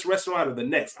 whether it's this restaurant or the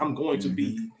next, I'm going to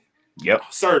be.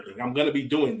 Serving. I'm going to be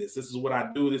doing this. This is what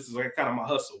I do. This is like kind of my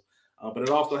hustle. But it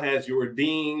also has your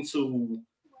deans who,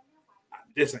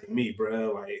 this ain't me,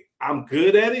 bro. Like, I'm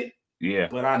good at it. Yeah.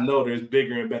 But I know there's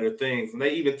bigger and better things. And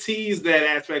they even tease that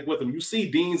aspect with him. You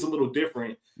see Dean's a little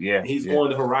different. Yeah. He's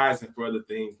on the horizon for other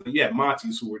things. But yeah,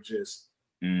 Monty's who are just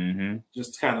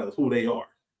kind of who they are.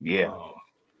 Yeah.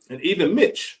 And even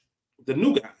Mitch, the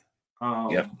new guy,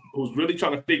 who's really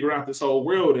trying to figure out this whole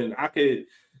world. And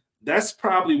that's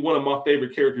probably one of my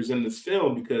favorite characters in this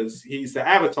film because he's the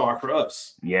avatar for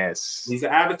us. Yes. He's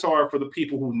the avatar for the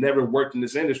people who never worked in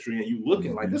this industry. And you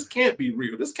looking like, this can't be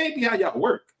real. This can't be how y'all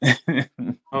work.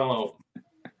 Because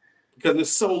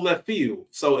it's so left field.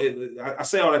 So I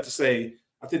say all that to say,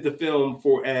 I think the film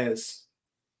for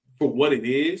what it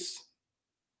is,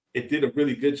 it did a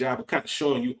really good job of kind of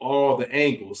showing you all the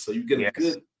angles. So you get a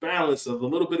good balance of a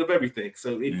little bit of everything.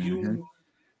 So if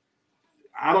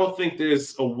I don't think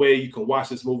there's a way you can watch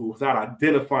this movie without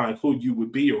identifying who you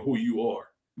would be or who you are.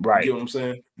 Right. You know what I'm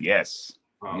saying? Yes.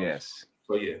 Yes.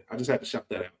 So yeah, I just had to shout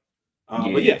that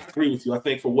out. But yeah, I agree with you. I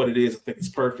think for what it is, I think it's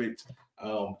perfect.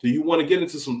 Do you want to get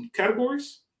into some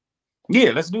categories?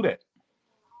 Yeah, let's do that.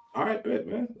 All right, bet,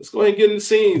 man. Let's go ahead and get into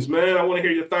scenes, man. I want to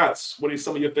hear your thoughts. What are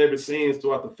some of your favorite scenes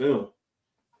throughout the film?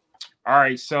 All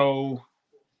right, so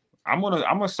I'm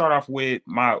gonna start off with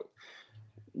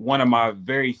one of my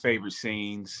very favorite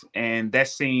scenes, and that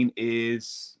scene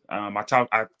is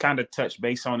I kind of touched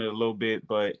base on it a little bit,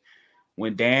 but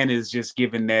when Dan is just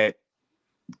giving that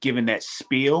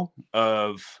spiel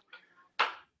of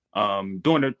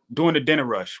during the dinner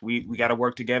rush, we got to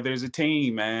work together as a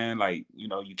team, man. Like, you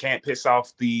know, you can't piss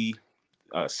off the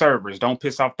servers, don't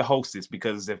piss off the hostess,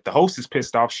 because if the hostess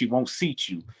pissed off, she won't seat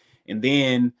you. And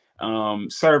then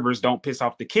servers, don't piss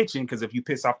off the kitchen, because if you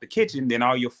piss off the kitchen, then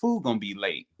all your food gonna be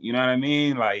late. You know what I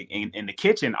mean? Like in the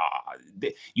kitchen,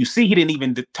 you see, he didn't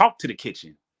even talk to the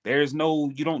kitchen.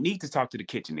 You don't need to talk to the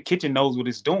kitchen. The kitchen knows what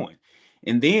it's doing.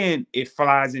 And then it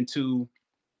flies into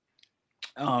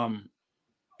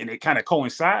and it kind of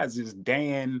coincides, is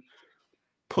Dan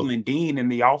pulling Dean in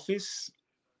the office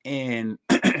and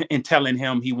and telling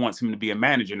him he wants him to be a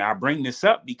manager. Now I bring this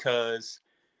up because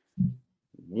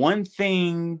one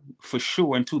thing for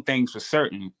sure and two things for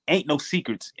certain, ain't no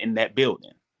secrets in that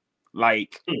building.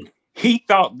 Like he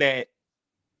thought that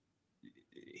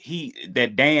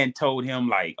that Dan told him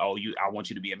like, oh, I want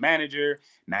you to be a manager.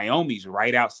 Naomi's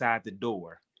right outside the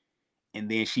door. And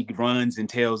then she runs and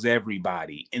tells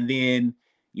everybody. And then,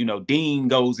 you know, Dean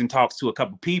goes and talks to a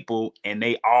couple people and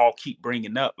they all keep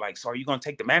bringing up like, so are you going to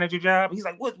take the manager job? He's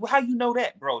like, what? How you know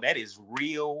that, bro? That is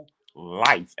real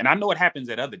life. And I know it happens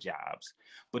at other jobs,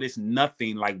 but it's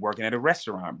nothing like working at a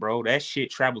restaurant, bro. That shit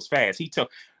travels fast.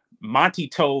 Monty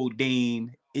told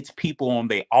Dean, it's people on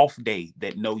their off day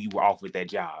that know you were off with that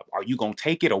job. Are you going to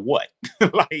take it or what?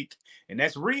 Like, and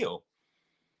that's real.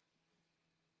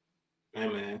 Hey,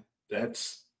 man,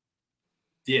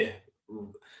 yeah.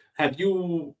 Have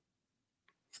you,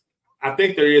 I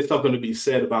think there is something to be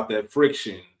said about that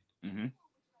friction. Mm-hmm.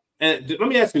 And let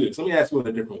me ask you this. Let me ask you in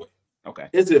a different way. Okay.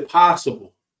 Is it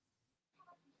possible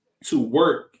to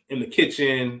work in the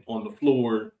kitchen, on the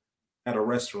floor, at a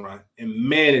restaurant and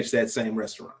manage that same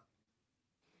restaurant?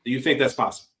 Do you think that's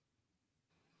possible?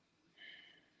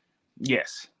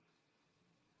 Yes.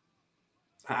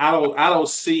 I don't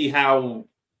see how,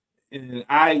 and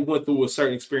I went through a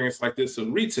certain experience like this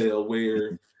in retail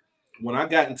where when I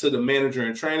got into the manager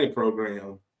and training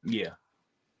program, yeah,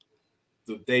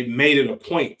 they made it a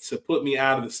point to put me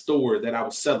out of the store that I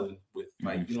was selling with.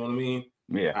 Like, you know what I mean?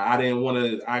 Yeah.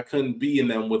 I couldn't be in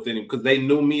them with them because they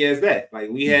knew me as that. Like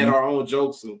we had our own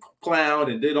jokes and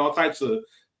clowned and did all types of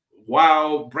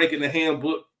wild breaking the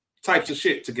handbook types of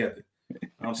shit together.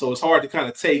 So it's hard to kind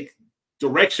of take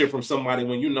direction from somebody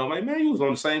when you know, like, man, you was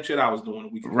on the same shit I was doing.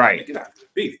 We could make it out,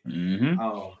 beat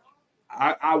it.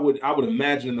 I would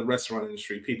imagine in the restaurant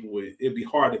industry, it'd be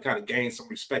hard to kind of gain some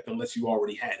respect unless you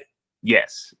already had it.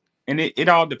 Yes, and it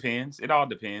all depends. It all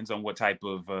depends on what type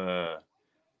of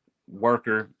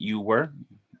worker you were,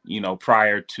 you know,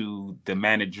 prior to the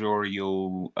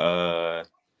managerial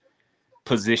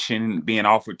position being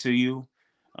offered to you.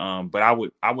 But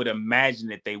I would imagine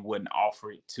that they wouldn't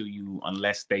offer it to you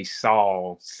unless they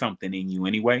saw something in you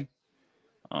anyway.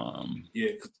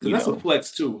 Yeah, because that's a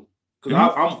flex too.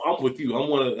 Because I'm with you. I'm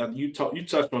one of you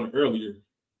touched on it earlier.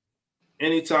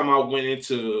 Anytime I went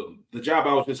into the job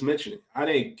I was just mentioning,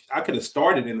 I could have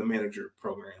started in the manager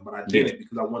program, but I didn't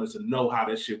because I wanted to know how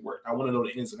that shit worked. I want to know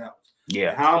the ins and outs. Yeah.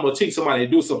 And how I'm gonna teach somebody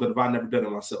to do something if I've never done it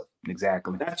myself.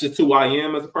 Exactly. That's just who I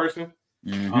am as a person.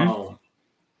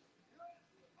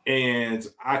 And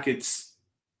I could,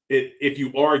 if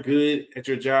you are good at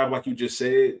your job, like you just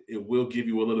said, it will give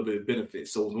you a little bit of benefit.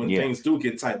 So when things do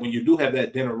get tight, when you do have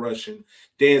that dinner rush and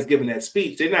Dan's giving that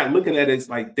speech, they're not looking at it as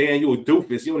like, Dan, you a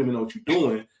doofus. You don't even know what you're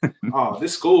doing.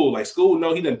 This Skool,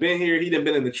 no, he done been here. He done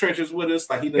been in the trenches with us.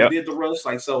 Like he done did the rush.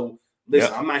 Like, so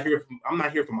listen, I'm not here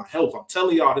for my health. I'm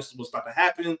telling y'all, this is what's about to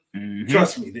happen.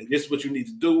 Trust me, this is what you need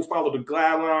to do. Follow the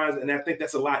guidelines. And I think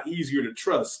that's a lot easier to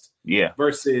trust. Yeah.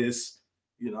 Versus,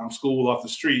 you know, I'm Skool off the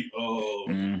street.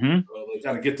 They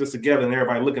got to get this together, and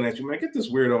everybody looking at you, man. Get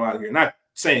this weirdo out of here. Not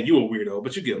saying you a weirdo,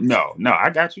 but you get it. No,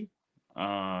 I got you.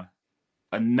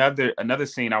 Another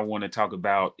scene I want to talk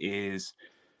about is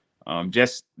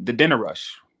just the dinner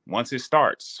rush. Once it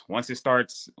starts,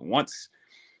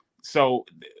 so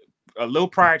a little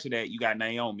prior to that, you got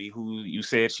Naomi, who you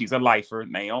said she's a lifer.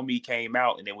 Naomi came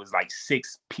out, and there was like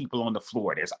 6 people on the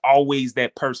floor. There's always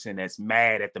that person that's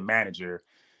mad at the manager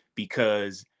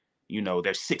because, you know,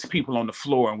 there's 6 people on the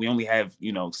floor and we only have,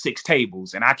 you know, 6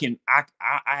 tables. And I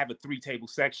have a 3-table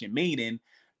section, meaning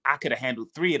I could have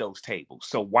handled 3 of those tables.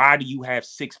 So why do you have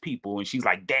 6 people? And she's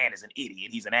like, Dan is an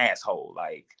idiot. He's an asshole.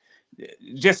 Like,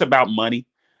 just about money,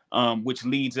 which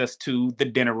leads us to the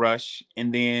dinner rush.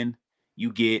 And then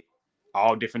you get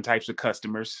all different types of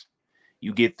customers.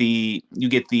 You get the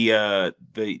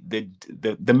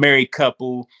married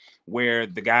couple where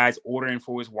the guy's ordering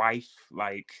for his wife.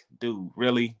 Like, dude,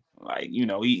 really? Like, you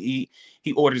know, he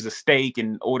orders a steak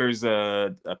and orders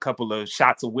a couple of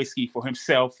shots of whiskey for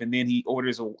himself, and then he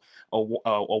orders a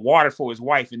water for his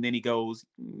wife, and then he goes,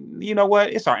 you know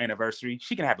what? It's our anniversary.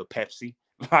 She can have a Pepsi.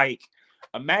 Like,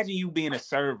 imagine you being a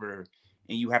server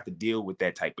and you have to deal with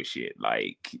that type of shit.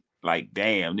 Like,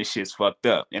 damn, this shit's fucked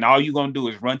up. And all you gonna do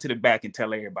is run to the back and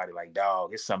tell everybody, like,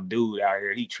 dog, it's some dude out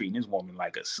here. He treating this woman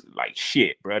like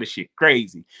shit, bro. This shit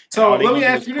crazy. So let me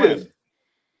ask you this.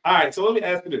 All right, so let me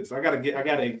ask you this. I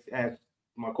gotta ask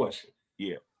my question.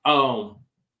 Yeah. How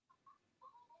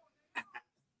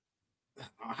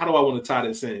do I want to tie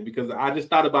this in? Because I just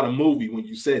thought about a movie when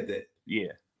you said that.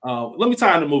 Yeah. Let me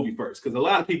tie in the movie first, because a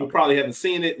lot of people probably haven't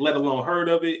seen it, let alone heard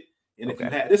of it. And if you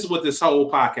have, this is what this whole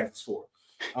podcast is for.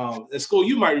 At Skool,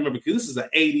 you might remember, because this is an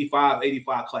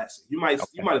 85 classic. You might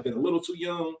have been a little too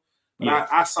young, but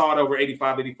I saw it over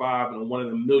 85 on one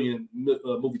of the million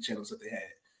movie channels that they had.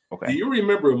 Okay. Do you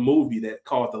remember a movie that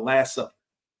called The Last Supper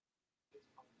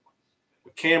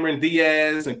Cameron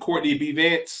Diaz and Courtney B.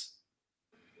 Vance?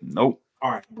 Nope.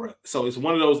 All right, bro. So it's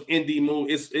one of those indie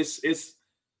movies. It's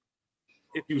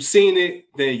if you've seen it,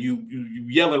 then you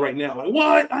yelling right now like,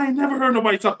 what? I ain't never heard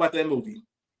nobody talk about that movie.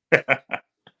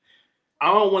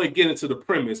 I don't want to get into the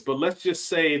premise, but let's just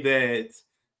say that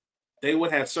they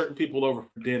would have certain people over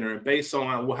for dinner, and based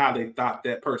on how they thought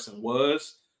that person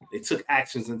was, they took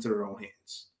actions into their own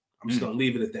hands. I'm just gonna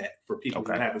leave it at that for people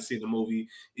who haven't seen the movie.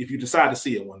 If you decide to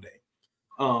see it one day,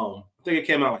 I think it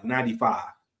came out like 95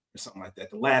 or something like that.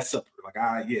 The Last Supper. Like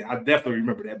I definitely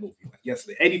remember that movie. Like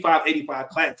yesterday, 85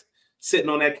 classic. Sitting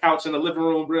on that couch in the living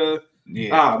room, bro.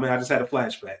 Yeah. Oh man, I just had a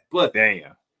flashback. But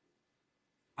damn,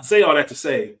 I say all that to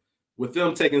say, with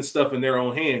them taking stuff in their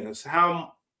own hands,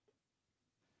 how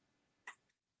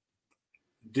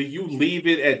do you leave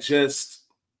it at just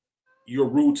you're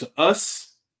rude to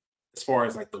us as far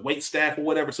as like the wait staff or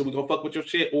whatever, so we gonna fuck with your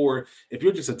shit? Or if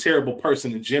you're just a terrible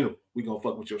person in general, we gonna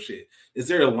fuck with your shit? Is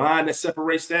there a line that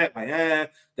separates that? Like, that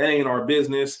ain't our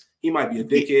business. He might be a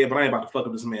dickhead, but I ain't about to fuck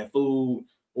up this man's food.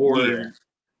 Or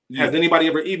has anybody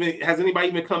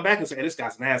even come back and say, hey, this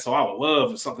guy's an asshole? I would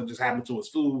love if something just happened to his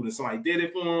food and somebody did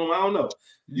it for him. I don't know.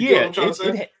 You get what I'm trying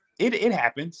to say? It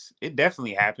happens. It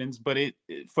definitely happens, but it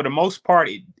for the most part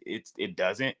it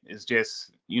doesn't. It's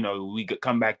just, we could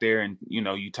come back there and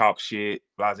you talk shit,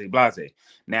 blase.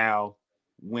 Now,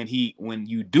 when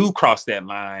you do cross that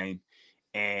line,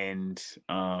 and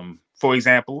for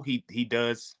example, he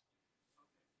does.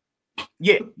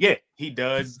 Yeah, he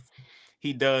does.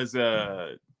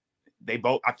 They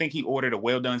both, I think he ordered a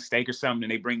well done steak or something,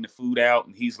 and they bring the food out,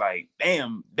 and he's like,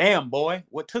 damn boy,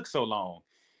 what took so long?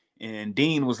 And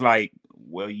Dean was like,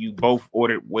 well, you both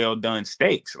ordered well done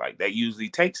steaks. Like, that usually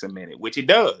takes a minute, which it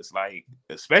does. Like,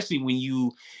 especially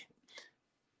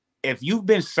if you've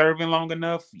been serving long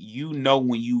enough,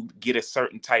 when you get a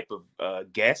certain type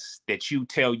of guest that you'll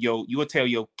tell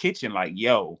your kitchen, like,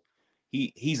 yo,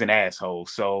 he's an asshole.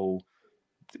 So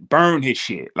burn his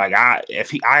shit. Like, I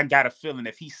got a feeling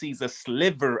if he sees a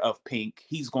sliver of pink,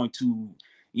 he's going to,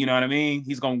 you know what I mean?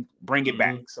 He's going to bring it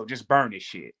back. So just burn his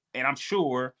shit. And I'm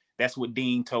sure that's what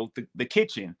Dean told the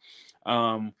kitchen.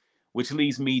 Which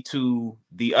leads me to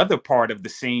the other part of the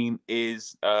scene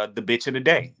is the bitch of the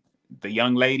day. The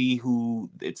young lady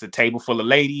it's a table full of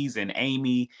ladies, and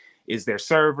Amy is their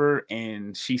server.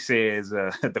 And she says,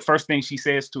 the first thing she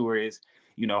says to her is,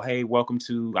 hey, welcome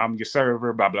to, I'm your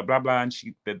server, blah, blah, blah, blah. And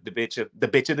the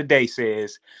bitch of the day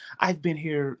says, I've been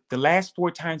here the last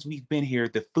 4 times we've been here.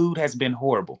 The food has been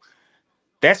horrible.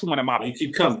 That's one of my, you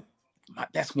keep coming.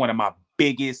 That's one of my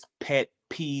biggest pet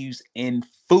peeves in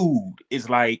food, is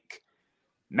like,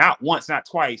 not once, not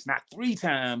twice, not 3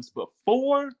 times, but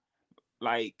 4.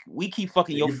 Like, we keep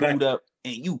fucking your food up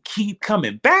and you keep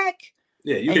coming back.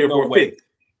 Yeah, you here for a pick.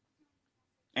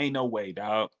 Ain't no way,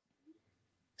 dog.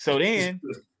 So then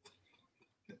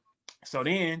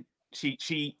she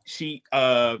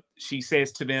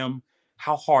says to them,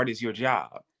 how hard is your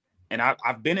job? And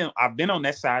I've been on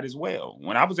that side as well.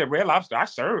 When I was at Red Lobster, I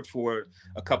served for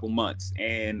a couple months,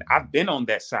 and I've been on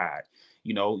that side.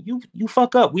 You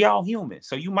fuck up. We all human.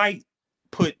 So you might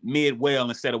put mid well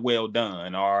instead of well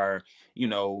done, or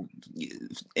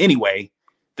anyway,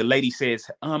 the lady says,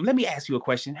 let me ask you a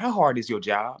question. How hard is your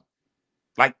job?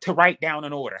 Like, to write down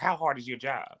an order. How hard is your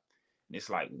job? And it's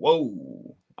like,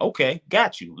 whoa, okay,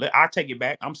 got you. I'll take it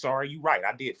back. I'm sorry, you're right.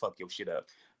 I did fuck your shit up,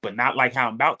 but not like how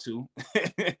I'm about to.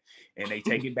 And they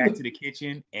take it back to the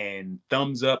kitchen, and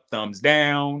thumbs up, thumbs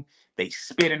down. They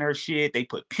spit in her shit. They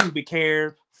put pubic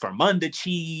hair, Fermunda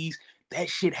cheese. That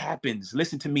shit happens.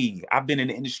 Listen to me. I've been in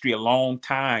the industry a long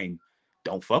time.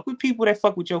 Don't fuck with people that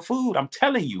fuck with your food. I'm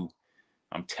telling you.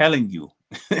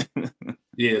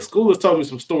 Yeah, Skool has told me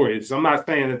some stories. I'm not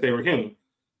saying that they were him,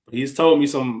 but he's told me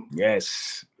some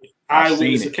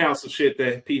eyewitness accounts of shit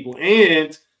that people.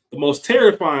 And the most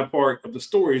terrifying part of the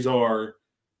stories are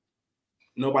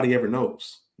nobody ever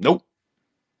knows. Nope.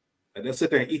 Like, they'll sit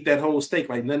there and eat that whole steak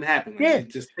like nothing happened. Like, it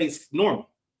just tastes normal.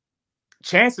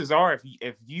 Chances are,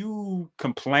 if you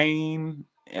complain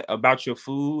about your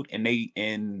food and they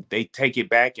take it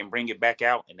back and bring it back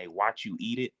out, and they watch you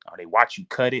eat it, or they watch you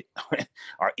cut it,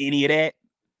 or any of that,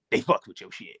 they fuck with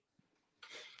your shit.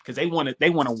 Because they want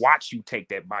to watch you take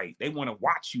that bite. They want to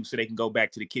watch you so they can go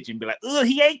back to the kitchen and be like, oh,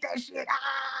 he ate that shit.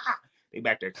 Ah! They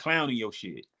back there clowning your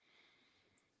shit.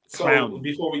 So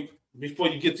before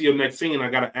you get to your next scene, I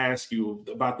got to ask you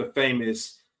about the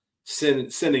famous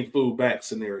sending food back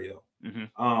scenario.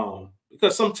 Mm-hmm.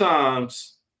 Because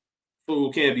sometimes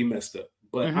food can be messed up.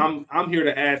 But I'm here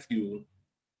to ask you,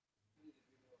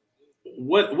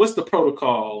 what's the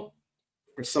protocol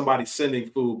for somebody sending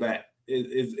food back?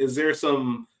 Is there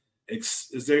some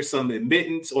is there some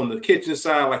admittance on the kitchen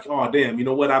side? Like, oh, damn, you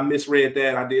know what? I misread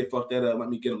that. I did fuck that up. Let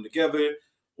me get them together.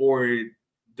 Or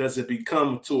does it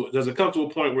come to a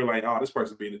point where like, oh, this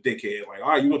person being a dickhead? Like, all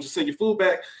right, you want to send your food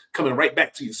back? Coming right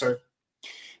back to you, sir.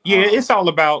 Yeah, it's all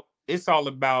about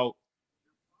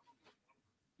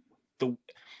the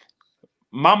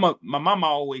my mama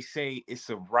always say it's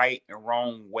a right and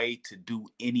wrong way to do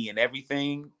any and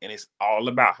everything, and it's all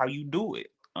about how you do it.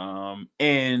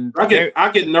 And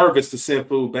I get nervous to send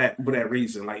food back for that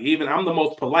reason. Like, even I'm the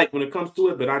most polite when it comes to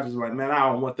it, but I just like, man,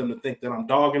 I don't want them to think that I'm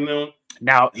dogging them.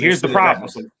 Now, here's the problem.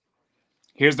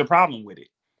 Here's the problem with it.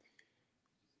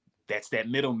 That's that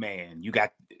middleman.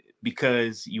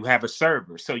 Because you have a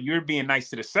server. So you're being nice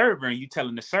to the server and you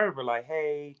telling the server like,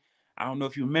 hey, I don't know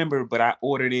if you remember, but I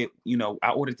ordered it,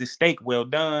 I ordered this steak well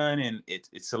done and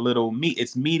it's a little meat.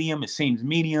 It's medium. It seems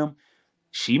medium.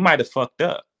 She might have fucked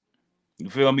up. You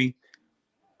feel me?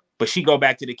 But she go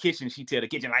back to the kitchen. She tell the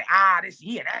kitchen like,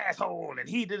 he an asshole and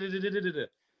he da-da-da-da-da-da.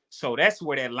 So that's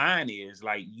where that line is.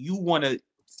 Like, you want to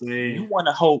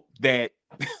hope that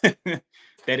that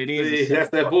it is.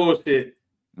 That's that bullshit.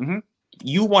 Mm-hmm.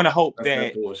 You want to hope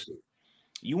that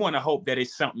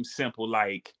it's something simple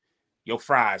like your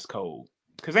fries cold,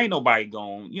 because ain't nobody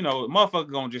going,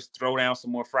 motherfucker gonna just throw down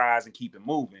some more fries and keep it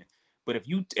moving. But if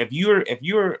you're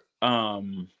I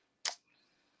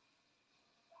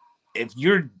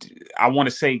want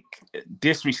to say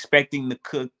disrespecting the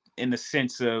cook in the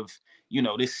sense of,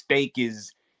 this steak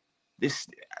is this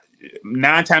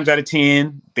 9 times out of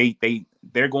 10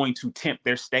 they're going to tempt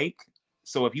their steak.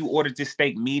 So if you ordered this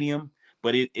steak medium,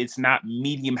 but it's not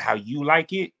medium how you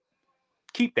like it,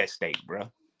 keep that steak,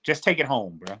 bro. Just take it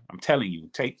home, bro. I'm telling you,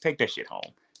 take that shit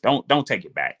home. Don't take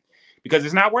it back, because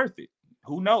it's not worth it.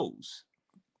 Who knows?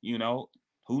 Who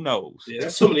knows? Yeah,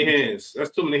 that's too many hands. That's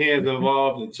too many hands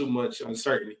involved and too much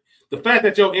uncertainty. The fact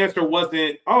that your answer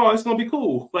wasn't, oh, it's gonna be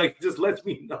cool, like, just lets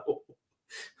me know.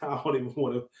 I don't even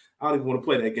want to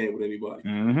play that game with anybody.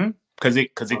 Mm-hmm. Because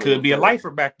it could be a lifer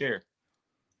back there.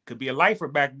 Could be a lifer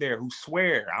back there who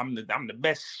swear I'm the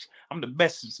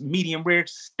best medium rare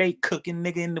steak cooking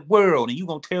nigga in the world, and you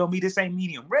gonna tell me this ain't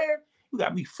medium rare? You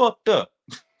got me fucked up.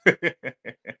 Hey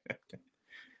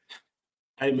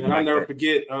man, I'll never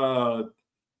forget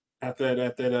at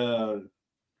that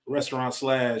restaurant /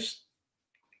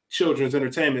 children's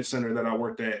entertainment center that I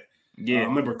worked at. Yeah, I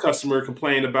remember a customer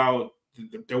complained about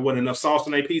there wasn't enough sauce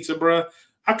on their pizza, bro.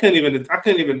 I can't even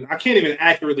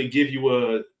accurately give you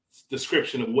a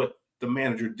description of what the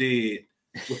manager did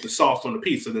with the sauce on the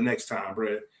pizza the next time,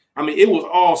 bro. I mean, it was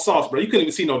all sauce, bro. You couldn't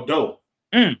even see no dough.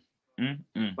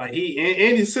 Like,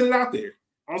 he sent it out there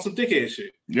on some dickhead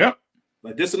shit. Yep.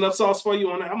 Like, this enough sauce for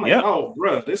you on that? I'm like, oh,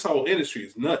 bro, this whole industry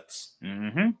is nuts.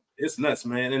 Mm-hmm. It's nuts,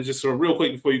 man. And just real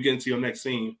quick before you get into your next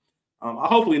scene,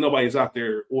 hopefully nobody's out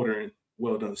there ordering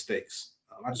well done steaks.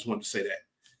 I just wanted to say that.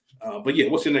 But yeah,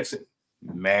 what's your next scene?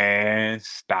 Man,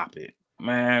 stop it,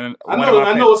 man.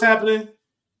 I know what's happening,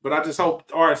 but I just hope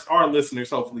our listeners,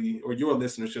 hopefully, or your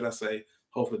listeners, should I say,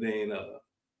 hopefully they ain't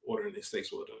ordering their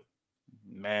steaks well done.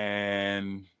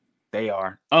 Man, they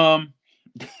are.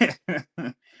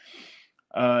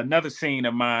 Another scene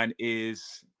of mine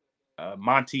is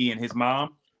Monty and his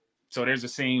mom. So there's a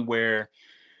scene where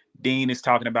Dean is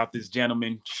talking about this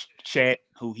gentleman, Chet,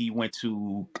 who he went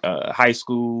to high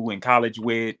school and college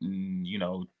with, and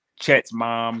Chet's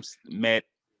moms met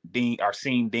Dean or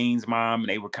seen Dean's mom, and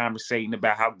they were conversating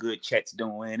about how good Chet's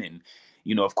doing. And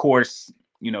of course,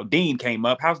 Dean came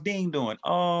up. How's Dean doing?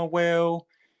 Oh, well,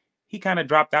 he kind of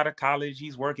dropped out of college.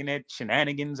 He's working at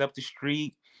Shenanigans up the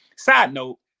street. Side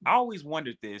note, I always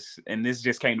wondered this, and this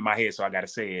just came to my head, so I got to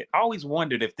say it. I always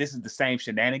wondered if this is the same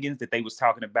Shenanigans that they was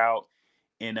talking about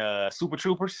in Super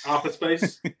Troopers. Office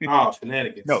Space? Oh,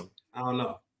 Shenanigans. No. I don't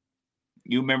know.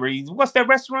 You remember, what's that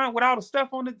restaurant with all the stuff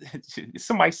on it?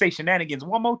 Somebody say Shenanigans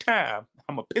one more time.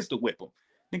 I'm a pistol whip them.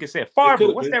 Nigga said,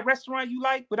 Farber, what's that restaurant you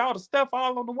like with all the stuff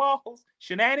all on the walls?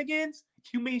 Shenanigans?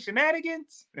 You mean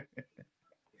Shenanigans?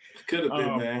 Could have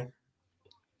been, man.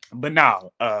 But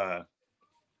no,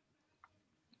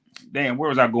 damn, where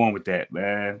was I going with that,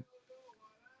 man?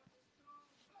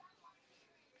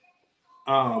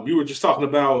 You were just talking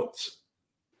about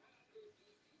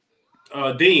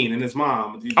Dean and his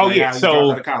mom. Oh, yeah.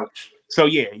 So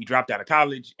yeah, he dropped out of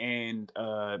college, and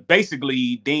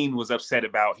basically Dean was upset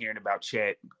about hearing about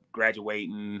Chet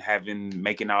graduating,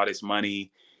 making all this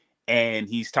money, and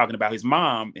he's talking about his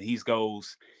mom, and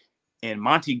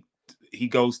Monty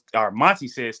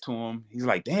says to him, he's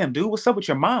like, damn, dude, what's up with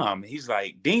your mom? He's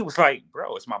like, Dean was like,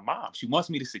 bro, it's my mom. She wants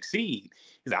me to succeed.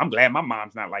 He's like, I'm glad my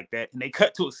mom's not like that. And they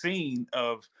cut to a scene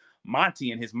of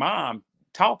Monty and his mom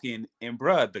talking, and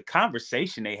bruh, the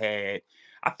conversation they had,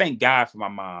 I thank God for my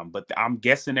mom, but I'm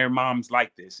guessing their mom's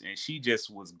like this, and she just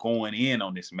was going in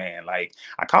on this man. Like,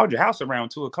 I called your house around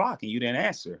 2 o'clock and you didn't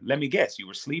answer. Let me guess, you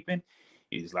were sleeping.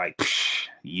 He's like,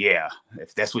 yeah,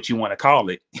 if that's what you want to call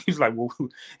it. He's like, well,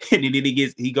 and then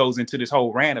he goes into this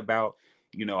whole rant about,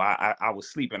 I was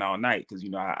sleeping all night because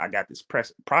I got this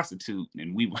prostitute,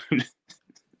 and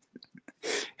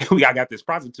I got this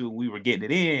prostitute, and we were getting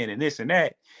it in and this and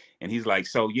that. And he's like,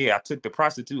 so yeah, I took the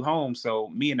prostitute home. So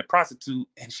me and the prostitute,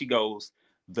 and she goes,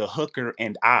 the hooker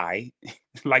and I,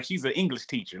 like she's an English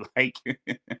teacher, like,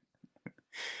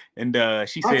 and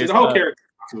she says, the whole character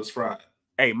was fried.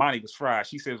 Hey, Monty was fried.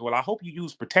 She says, well, I hope you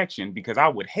use protection because I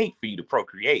would hate for you to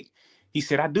procreate. He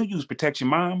said, I do use protection,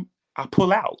 Mom. I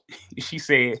pull out. She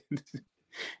said,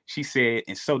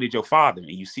 and so did your father.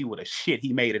 And you see what a shit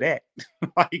he made of that.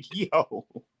 Like, yo.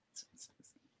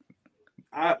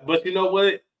 But you know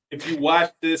what? If you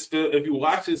watch this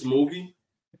movie,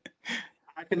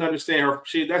 I can understand her.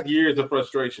 That's years of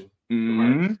frustration.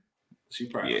 Mm-hmm. She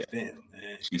probably, damn,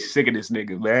 man. She's sick of this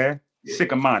nigga, man. Yeah.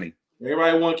 Sick of Monty.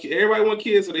 Everybody want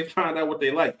kids, so they find out what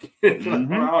they like.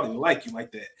 Mm-hmm. I don't even like you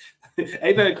like that.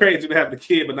 Ain't nothing crazy to have the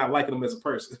kid, but not liking them as a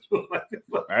person.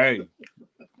 Hey,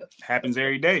 happens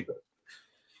every day.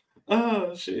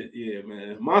 Oh shit, yeah,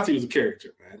 man. Monty was a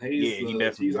character, man.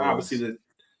 He's obviously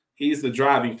he's the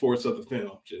driving force of the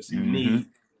film. Just you need,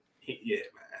 yeah,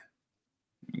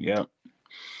 man. Yep.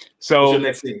 So what's your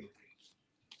next scene?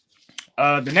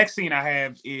 The next scene I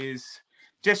have is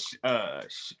just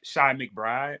Shy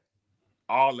McBride.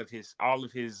 All of his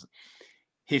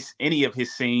any of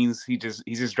his scenes, he's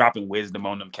just dropping wisdom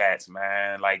on them cats,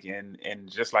 man. Like, and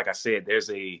just like I said,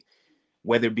 there's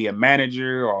whether it be a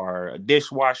manager or a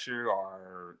dishwasher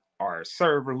or a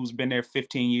server who's been there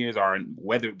 15 years, or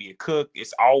whether it be a cook,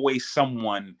 it's always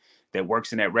someone that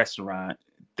works in that restaurant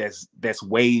that's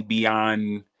way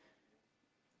beyond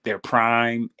their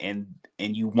prime, and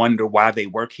you wonder why they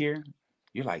work here.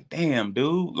 You're like, damn,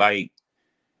 dude, like,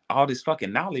 all this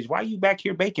fucking knowledge, why are you back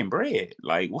here baking bread?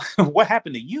 Like, what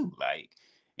happened to you? Like,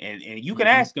 and you can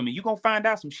ask them, and you're gonna find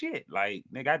out some shit. Like,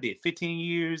 nigga, I did 15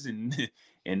 years and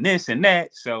this and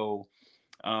that. So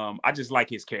I just like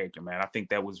his character, man. I think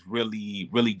that was really,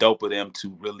 really dope of them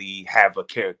to really have a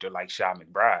character like Shy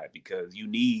McBride, because you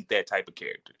need that type of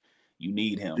character. You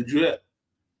need him.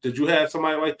 Did you have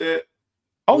somebody like that?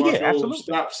 Oh yeah, absolutely.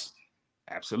 Stops.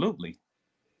 Absolutely.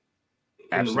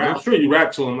 I'm sure you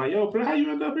rap to him like, yo, bro, how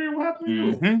you end up here? What happened to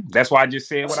you? Mm-hmm. That's why I just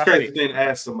said what I said. Then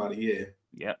ask somebody, yeah.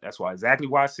 Yep, that's exactly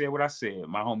why I said what I said.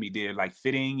 My homie did like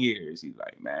 15 years. He's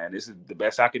like, man, this is the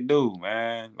best I can do,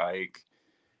 man. Like,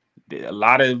 a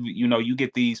lot of, you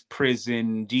get these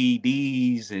prison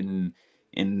GEDs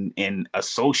and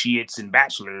associates and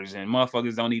bachelors, and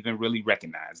motherfuckers don't even really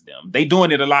recognize them. They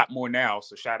doing it a lot more now.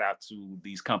 So shout out to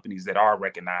these companies that are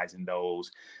recognizing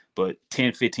those. But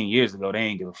 10, 15 years ago, they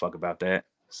ain't give a fuck about that.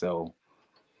 So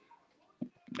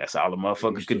that's all the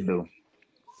motherfucker could do.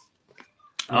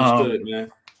 Understood, man.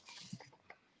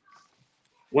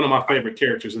 One of my favorite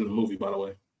characters in the movie, by the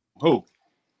way. Who?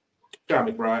 Shy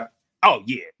McBride. Oh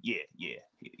yeah.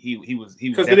 He was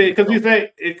because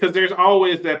there's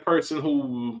always that person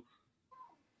who,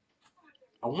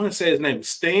 I want to say his name is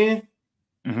Stan.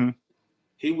 Mm-hmm.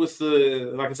 He was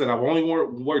like I said, I've only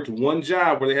worked one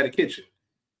job where they had a kitchen.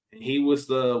 And he was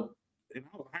in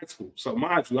high school. So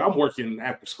mind you, I'm working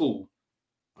after school.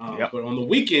 But on the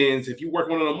weekends, if you work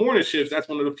one of the morning shifts, that's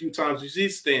one of the few times you see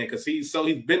Stan, because he's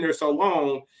been there so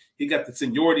long. He got the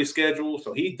seniority schedule,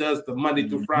 so he does the Monday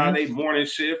through Friday morning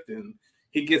shift, and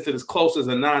he gets it as close as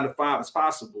a 9 to 5 as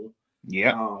possible.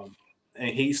 Yeah. And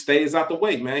he stays out the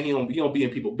way, man. He don't be in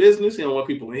people's business. He don't want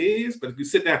people in his. But if you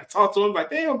sit down and talk to him, like,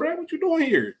 damn, bro, what you doing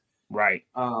here? Right.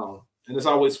 And it's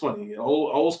always funny.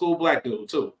 Old school black dude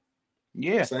too.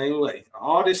 Yeah. Same way.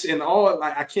 All this and all,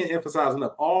 like, I can't emphasize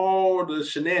enough, all the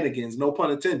shenanigans, no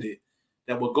pun intended,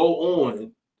 that will go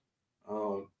on,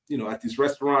 at these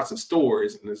restaurants and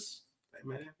stores. And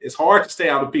it's hard to stay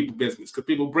out of people's business because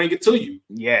people bring it to you.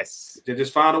 Yes. They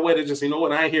just find a way to just,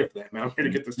 what, I ain't here for that, man. I'm here to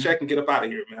get this check and get up out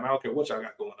of here, man. I don't care what y'all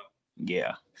got going on.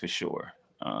 Yeah, for sure.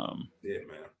 Yeah, man.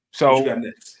 So what you got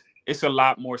next? It's a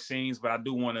lot more scenes, but I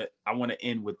want to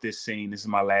end with this scene. This is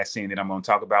my last scene that I'm going to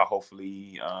talk about.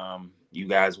 Hopefully, you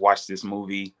guys watch this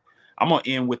movie. I'm going to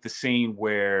end with the scene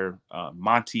where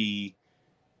Monty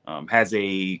has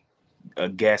a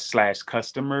guest /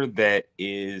 customer that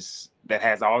has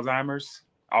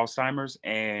Alzheimer's,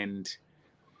 and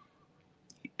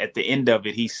at the end of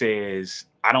it, he says,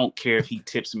 "I don't care if he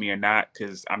tips me or not,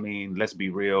 because let's be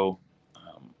real,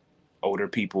 older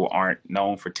people aren't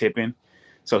known for tipping."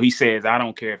 So he says, I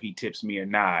don't care if he tips me or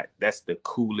not. That's the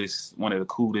coolest, one of the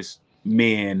coolest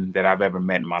men that I've ever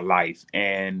met in my life.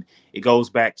 And it goes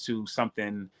back to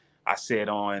something I said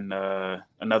on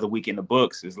Another Week in the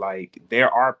Books, is like,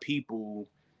 there are people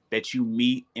that you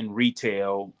meet in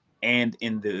retail and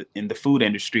in the food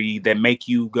industry that make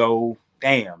you go,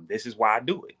 damn, this is why I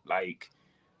do it. Like,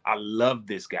 I love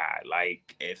this guy.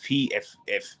 Like, if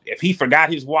he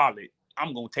forgot his wallet,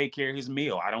 I'm gonna take care of his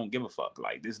meal. I don't give a fuck.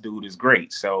 Like, this dude is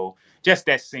great. So just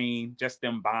that scene, just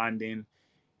them bonding,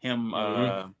 him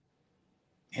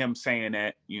him saying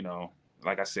that, you know,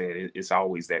 like I said, it's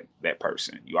always that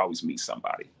person. You always meet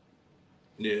somebody.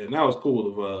 Yeah, and that was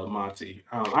cool of Monty.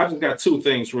 I just got two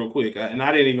things real quick, and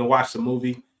I didn't even watch the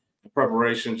movie in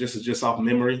preparation, just off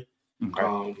memory.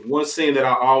 Okay. One scene that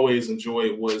I always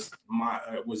enjoyed was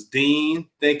Dean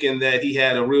thinking that he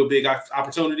had a real big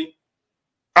opportunity.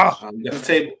 Oh, You got the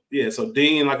table. Yeah, so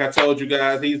Dean, like I told you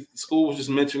guys, Skool was just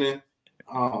mentioning.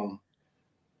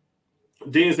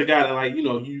 Dean's the guy that, like, you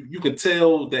know, you can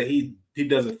tell that he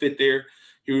doesn't fit there.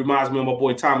 He reminds me of my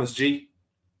boy Thomas G.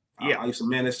 Yeah. I used to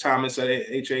manage Thomas at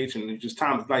HH, and just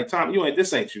Thomas, like, Tom,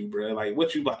 this ain't you, bro. Like,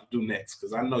 what you about to do next?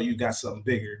 Because I know you got something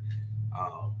bigger.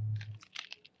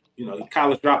 You know,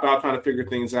 college dropout trying to figure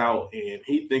things out, and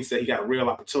he thinks that he got a real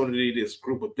opportunity. This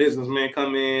group of businessmen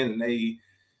come in, and they,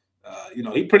 you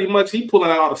know, he pulling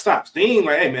out all the stops. Dean,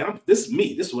 like, hey man, this is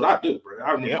me. This is what I do, bro.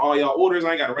 I remember all y'all orders.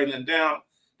 I ain't got to write nothing down.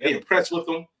 They impressed with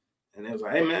them, and they was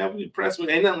like, hey man, we impressed with.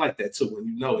 Ain't nothing like that too when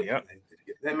you know it. Yep.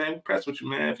 Hey man, impressed with you,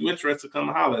 man. If you're interested, come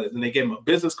holler at us. And they gave him a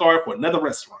business card for another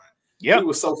restaurant. Yeah, he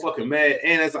was so fucking mad.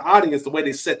 And as an audience, the way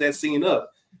they set that scene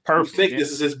up, perfect. You think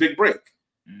this is his big break.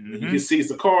 You can see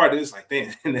the card, and it's like,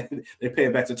 damn. And then they pay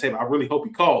it back to the table. I really hope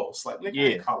he calls. Like, nigga,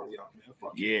 I ain't calling y'all, man.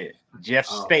 Fuck you.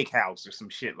 Jeff's Steakhouse or some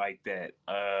shit like that.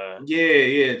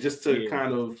 Yeah. Just to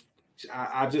kind of,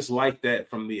 I just like that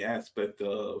from the aspect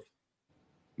of,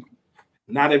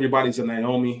 not everybody's a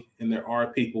Naomi, and there are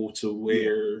people to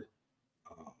where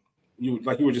you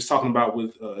were just talking about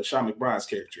with Sean McBride's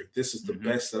character. This is the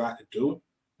best that I could do.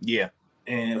 Yeah.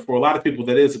 And for a lot of people,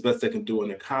 that is the best they can do, and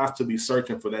they're constantly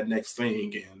searching for that next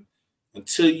thing. And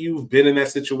until you've been in that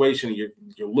situation, you're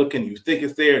looking, you think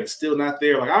it's there, and it's still not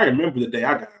there. Like, I remember the day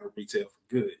I got out of retail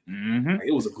for good. Like,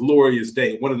 it was a glorious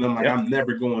day. One of them, like, I'm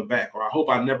never going back, or I hope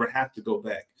I never have to go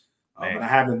back. But I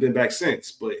haven't been back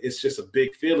since. But it's just a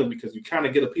big feeling because you kind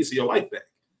of get a piece of your life back.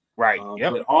 Right.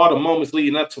 But all the moments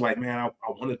leading up to, like, man, I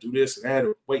want to do this and that,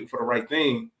 or waiting for the right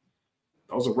thing,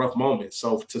 those are rough moments.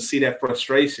 So to see that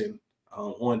frustration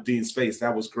on Dean's face,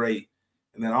 that was great.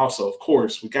 And then also, of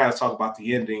course, we got to talk about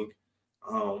the ending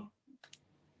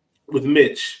with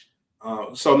Mitch.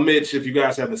 So Mitch, if you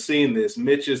guys haven't seen this,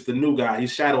 Mitch is the new guy.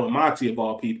 He's shadowing Monty, of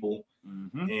all people.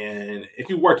 And if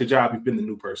you work a job, you've been the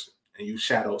new person, and you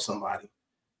shadow somebody.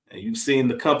 And you've seen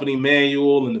the company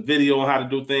manual and the video on how to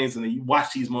do things, and then you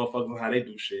watch these motherfuckers on how they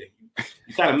do shit.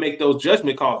 You kind of make those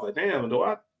judgment calls, like, damn,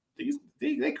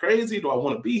 they crazy? Do I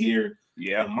want to be here?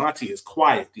 Yeah. And Monty is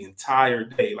quiet the entire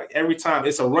day. Like, every time,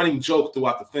 it's a running joke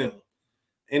throughout the film.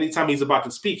 Anytime he's about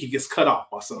to speak, he gets cut off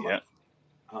by somebody.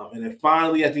 And then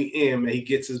finally at the end, man, he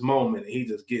gets his moment, and he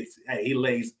just he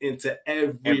lays into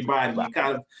everybody. He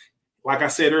kind of, like I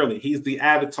said earlier, he's the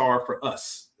avatar for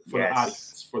us, for the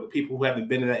audience, for the people who haven't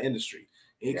been in that industry.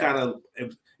 He kind of,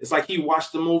 it's like he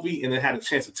watched the movie and then had a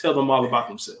chance to tell them all about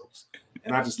themselves.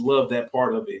 And I just love that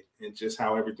part of it, and just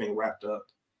how everything wrapped up.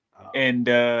 And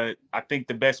I think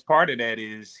the best part of that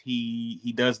is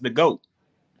he does the GOAT.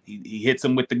 He hits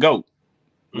him with the GOAT,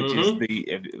 which is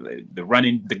the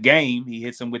running the game. He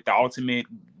hits him with the ultimate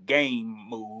game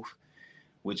move,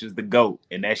 which is the GOAT.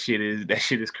 And that shit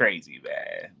is crazy,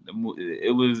 man.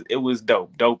 It was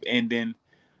dope ending.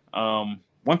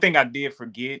 One thing I did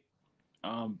forget,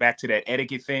 back to that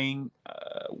etiquette thing,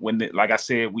 like I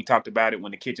said, we talked about it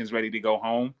when the kitchen's ready to go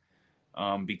home,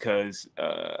 because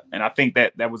and I think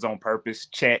that was on purpose.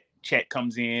 Chet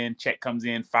comes in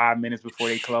 5 minutes before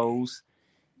they close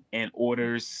and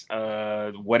orders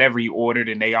whatever he ordered,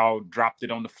 and they all dropped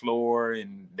it on the floor.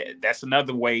 And that's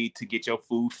another way to get your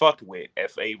food fucked with.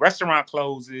 If a restaurant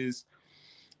closes,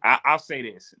 I'll say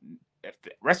this: if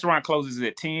the restaurant closes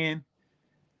at 10,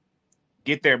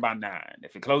 get there by 9.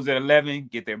 If it closes at 11,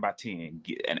 get there by 10.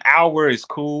 An hour is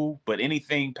cool, but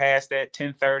anything past that,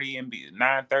 10:30 and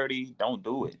 9:30, don't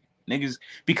do it, niggas,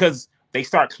 because they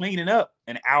start cleaning up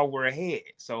an hour ahead.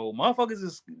 So motherfuckers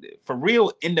is for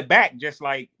real in the back, just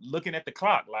like looking at the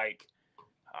clock, like,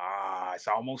 it's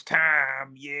almost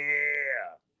time, yeah.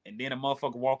 And then a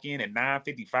motherfucker walk in at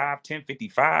 9:55,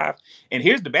 10:55. And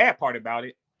here's the bad part about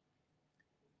it: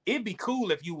 it'd be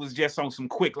cool if you was just on some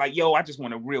quick, like, yo, I just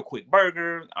want a real quick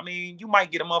burger. I mean, you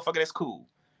might get a motherfucker that's cool.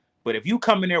 But if you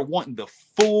come in there wanting the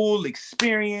full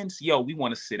experience, yo, we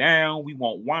want to sit down, we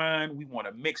want wine, we want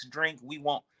a mixed drink, we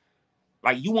want,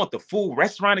 like, you want the full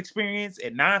restaurant experience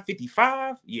at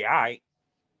 $9.55? Yeah,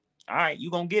 all right, you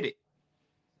gonna get it.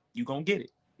 You gonna get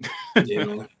it. Yeah,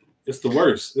 man. It's the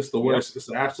worst. It's the worst. Yep. It's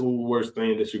the absolute worst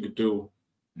thing that you could do.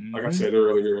 Like I said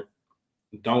earlier,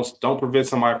 don't prevent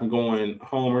somebody from going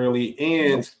home early.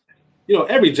 And you know,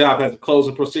 every job has a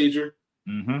closing procedure.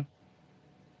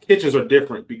 Kitchens are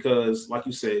different because, like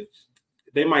you said,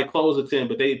 they might close at 10,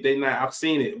 but they not. I've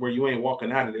seen it where you ain't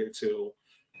walking out of there till.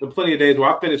 There's plenty of days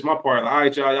where I finish my part. Like, all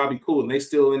right, y'all be cool, and they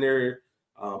still in there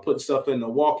putting stuff in the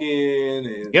walk-in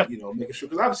and you know, making sure,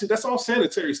 because obviously that's all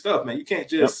sanitary stuff, man. You can't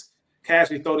just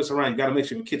casually throw this around. You got to make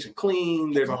sure your kitchen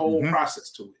clean. There's a whole process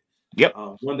to it.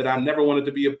 One that I never wanted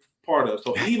to be a part of.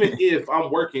 So even if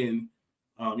I'm working,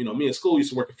 you know, me and Skool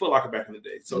used to work at Foot Locker back in the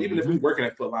day. So even if we're working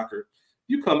at Foot Locker,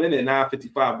 you come in at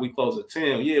 9:55, we close at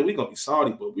 10. Yeah, we're gonna be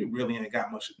salty, but we really ain't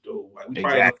got much to do. Like we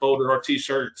probably unfolded our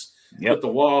t-shirts, put the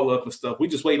wall up and stuff. We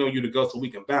just waiting on you to go so we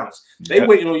can bounce. They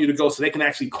waiting on you to go so they can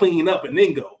actually clean up and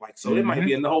then go. Like, so it might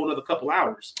be a whole another couple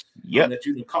hours that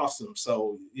you can cost them.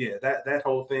 So yeah, that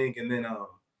whole thing. And then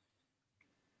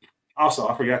also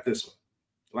I forgot this one.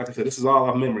 Like I said, this is all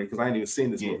off memory because I ain't even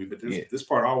seen this movie, but this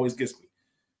part always gets me.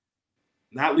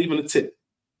 Not leaving a tip.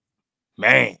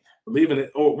 Man. Leaving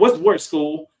it, or what's worse,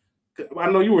 Skool? I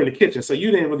know you were in the kitchen, so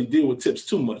you didn't really deal with tips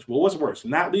too much. Well, what's worse,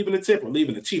 not leaving a tip or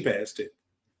leaving a cheap ass tip?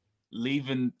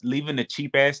 Leaving a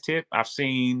cheap ass tip. I've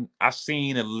seen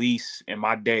at least in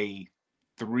my day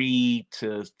 3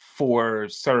 to 4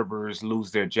 servers lose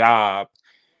their job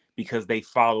because they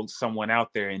followed someone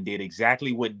out there and did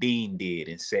exactly what Dean did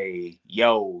and say,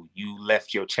 yo, you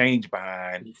left your change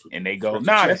behind. And they go,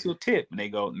 nah, that's your tip. And they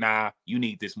go, nah, you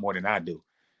need this more than I do.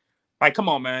 Like, come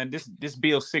on, man. This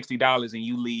bill's $60 and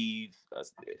you leave.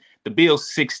 The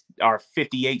bill's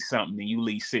 $58 something and you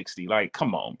leave 60. Like,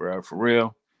 come on, bro, for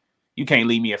real. You can't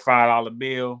leave me a $5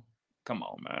 bill. Come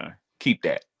on, man. Keep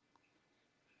that.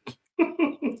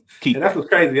 And that's what's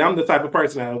crazy. I'm the type of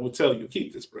person that will tell you,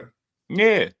 keep this, bro.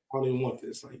 Yeah. I don't even want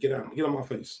this. Like, get out my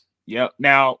face. Yep.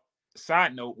 Now,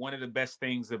 side note, one of the best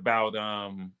things about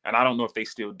and I don't know if they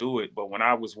still do it, but when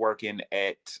I was working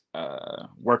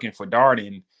for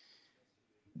Darden,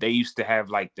 they used to have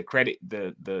like the credit,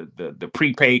 the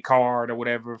prepaid card or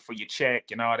whatever for your check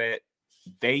and all that.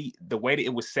 The way that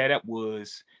it was set up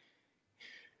was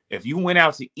if you went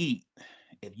out to eat,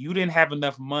 if you didn't have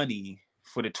enough money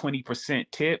for the 20%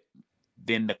 tip,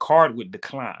 then the card would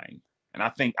decline. And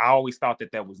I always thought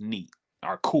that was neat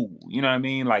or cool. You know what I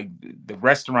mean? Like the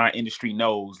restaurant industry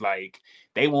knows, like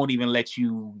they won't even let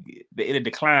you, it'll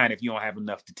decline if you don't have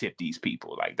enough to tip these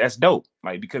people. Like that's dope.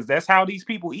 Like, because that's how these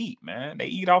people eat, man. They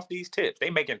eat off these tips. They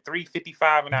making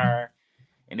 $3.55 an hour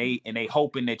and they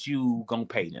hoping that you gonna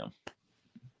pay them.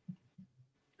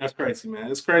 That's crazy,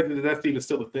 man. It's crazy that that's even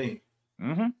still a thing.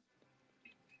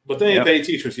 But they ain't paid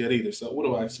teachers yet either. So what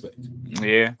do I expect?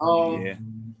 Yeah.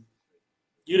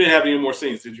 You didn't have any more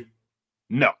scenes, did you?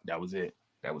 No, that was it.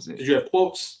 Did you have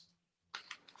quotes?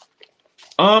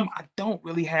 I don't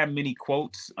really have many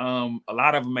quotes. A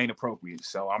lot of them ain't appropriate,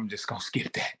 so I'm just gonna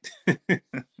skip that.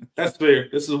 That's fair.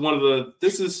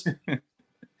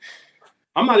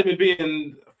 I'm not even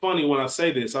being funny when I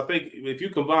say this. I think if you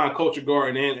combine Culture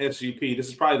Garden and SGP, this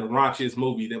is probably the raunchiest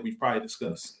movie that we've probably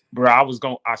discussed. Bro,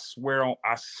 I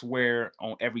swear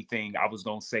on everything I was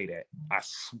gonna say that. I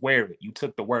swear it. You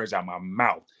took the words out of my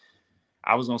mouth.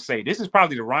 I was gonna say this is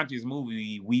probably the raunchiest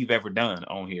movie we've ever done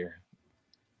on here.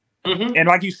 And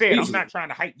like you said, I'm not trying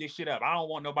to hype this shit up. I don't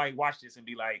want nobody to watch this and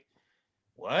be like,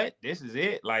 what? This is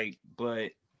it? Like,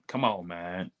 but come on,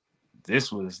 man.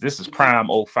 This is prime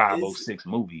 05, 06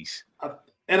 movies.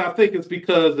 And I think it's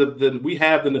because we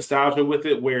have the nostalgia with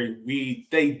it where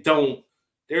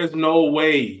there's no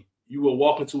way you will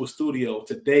walk into a studio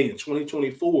today in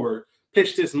 2024,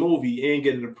 pitch this movie and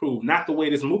get it approved. Not the way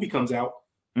this movie comes out.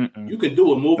 You could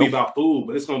do a movie about food,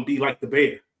 but it's going to be like The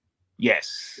Bear.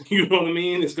 Yes. You know what I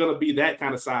mean? It's going to be that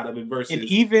kind of side of it versus... And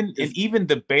even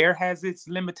The Bear has its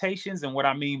limitations. And what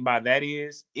I mean by that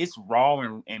is it's raw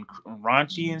and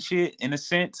raunchy and shit in a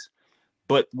sense.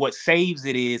 But what saves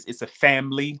it is it's a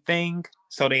family thing.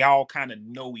 So they all kind of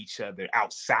know each other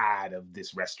outside of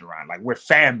this restaurant. Like we're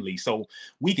family. So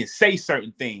we can say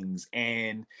certain things.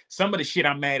 And some of the shit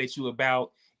I'm mad at you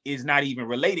about is not even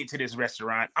related to this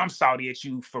restaurant. I'm salty at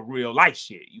you for real life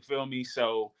shit. You feel me?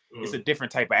 So it's a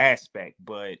different type of aspect.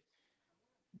 But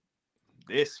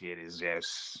this shit is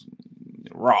just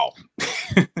raw.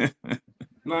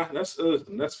 Nah, that's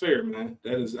fair, man.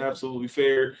 That is absolutely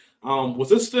fair. Was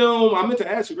this film? I meant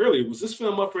to ask you earlier. Was this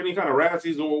film up for any kind of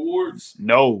Razzies or awards?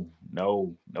 No,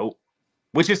 no, nope.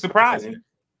 Which is Okay. surprising.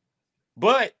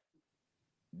 But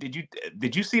did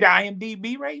you see the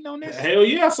IMDb rating on this? Hell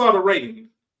yeah, I saw the rating.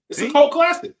 It's See? a cult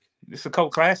classic. It's a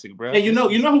cult classic, bro. And you know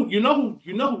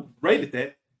who rated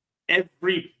that?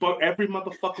 Every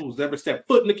motherfucker who's ever stepped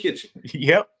foot in the kitchen.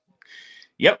 Yep.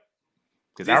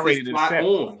 Because I rated it a 7.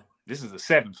 On. This is a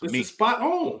 7 for me. This is spot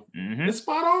on. Mm-hmm. It's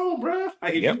spot on, bro.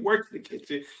 Like if you work in the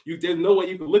kitchen, there's no way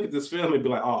you can look at this film and be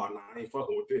like, "Oh, nah, I ain't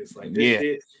fucking with this." Like this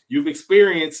shit, you've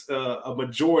experienced a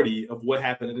majority of what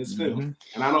happened in this film,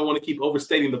 and I don't want to keep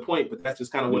overstating the point, but that's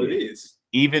just kind of what it is.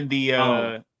 Even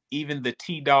the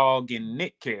T-Dog and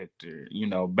Nick character,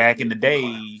 back in the day,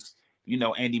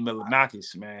 Andy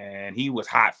Milonakis, man, he was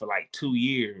hot for like 2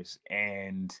 years,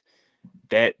 and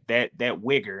that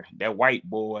wigger, that white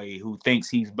boy who thinks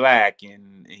he's black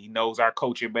and he knows our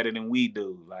culture better than we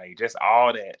do, like just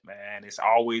all that, man. It's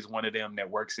always one of them that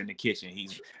works in the kitchen.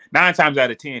 He's 9 times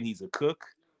out of 10 he's a cook,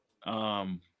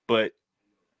 but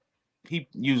he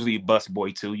usually a bus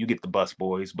boy too. You get the bus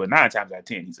boys, but 9 times out of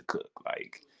 10 he's a cook.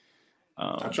 Like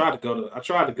I tried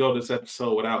to go this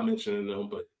episode without mentioning them,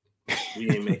 but we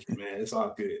ain't make it, man. It's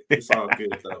all good. It's all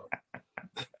good though.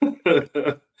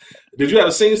 Did you have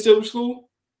a scene still in school?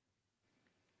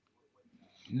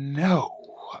 No,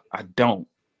 I don't.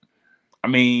 I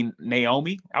mean,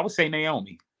 Naomi. I would say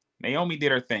Naomi. Naomi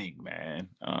did her thing, man.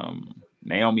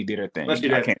 Naomi did her thing. Especially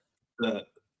that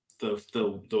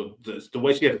the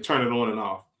way she had to turn it on and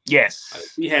off.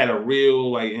 Yes, she had a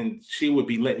real and she would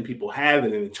be letting people have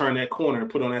it and turn that corner and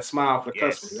put on that smile for the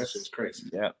customer. That shit's crazy.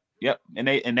 Yep. And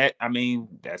that I mean,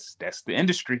 that's the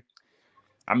industry.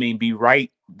 I mean, be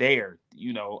right there.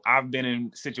 I've been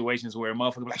in situations where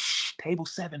motherfuckers like, shh, table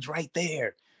 7's right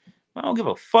there. I don't give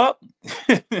a fuck.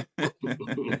 Because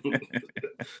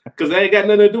they ain't got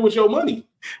nothing to do with your money.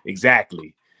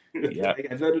 Exactly. Yeah. They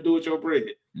got nothing to do with your bread.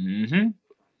 Mm-hmm.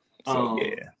 So,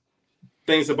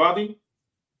 things that bother you?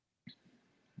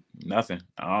 Nothing.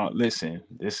 Listen,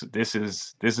 this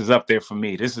is up there for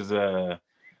me. This is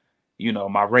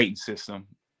my rating system.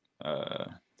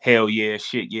 Hell yeah,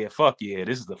 shit yeah, fuck yeah.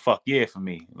 This is the fuck yeah for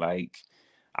me. Like,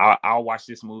 I'll watch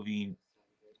this movie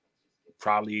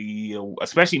probably,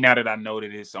 especially now that I know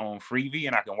that it's on Freevee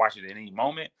and I can watch it at any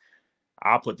moment.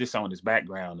 I'll put this on as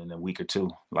background in a week or two.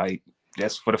 Like,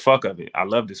 that's for the fuck of it. I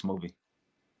love this movie.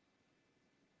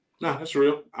 No, that's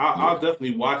real. I'll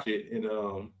definitely watch it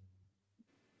and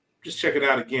just check it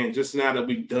out again. Just now that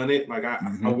we've done it, like I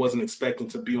wasn't expecting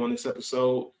to be on this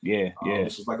episode. Yeah.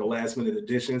 This was like a last minute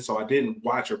addition, so I didn't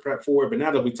watch or prep for it. But now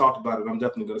that we talked about it, I'm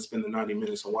definitely going to spend the 90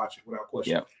 minutes and watch it without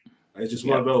question. Yep. It's just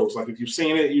one of those. Like if you've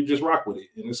seen it, you just rock with it,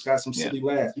 and it's got some silly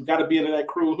laughs. You got to be into that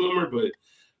cruel humor, but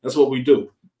that's what we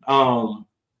do.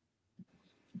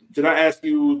 Did I ask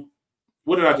you?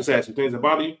 What did I just ask you? Things that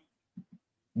bother you?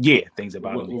 Yeah, things that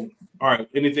bother me. All right.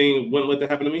 Anything wouldn't let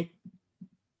that happen to me?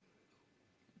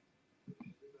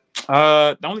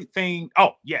 The only thing,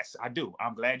 yes, I do.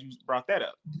 I'm glad you brought that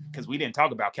up because we didn't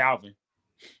talk about Calvin.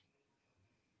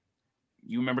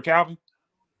 You remember Calvin?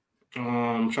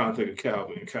 I'm trying to think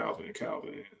of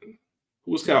Calvin.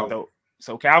 Who's Calvin?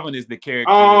 So Calvin is the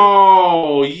character.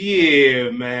 Oh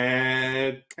yeah,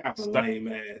 man. Calvin lame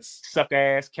ass. Suck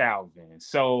ass Calvin.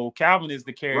 So Calvin is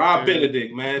the character. Rob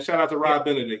Benedict, man. Shout out to Rob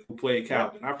Benedict who played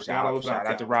Calvin. I forgot all about Shout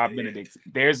out to Rob Benedict.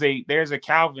 There's a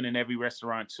Calvin in every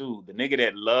restaurant too. The nigga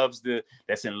that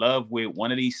that's in love with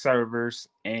one of these servers,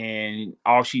 and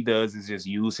all she does is just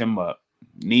use him up.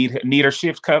 Need her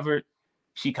shift covered.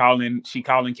 She calling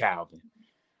Calvin.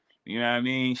 You know what I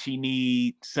mean? She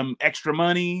needs some extra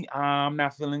money. I'm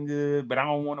not feeling good, but I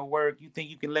don't want to work. You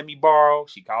think you can let me borrow?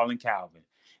 She calling Calvin.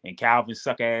 And Calvin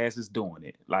suck ass is doing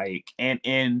it. Like,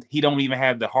 and he don't even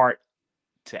have the heart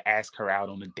to ask her out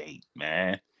on a date,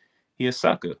 man. He a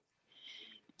sucker.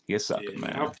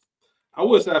 Man. I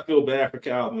would say I feel bad for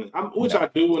Calvin. I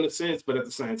do in a sense, but at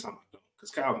the same time I don't. Because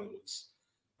Calvin was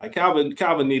like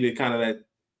Calvin needed kind of that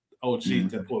OG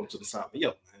that pulled him to the side. But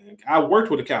yo, man, I worked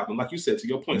with a Calvin, like you said, to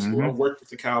your point, Skool. I worked with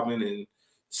the Calvin and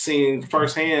seeing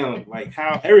firsthand like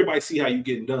how everybody see how you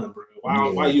getting done, bro.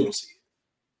 Why you don't see it?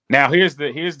 Now here's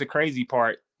the crazy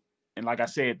part, and like I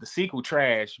said, the sequel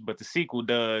trash, but the sequel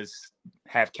does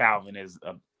have Calvin as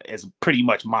pretty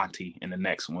much Monty in the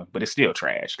next one, but it's still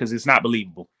trash because it's not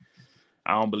believable.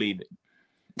 I don't believe it.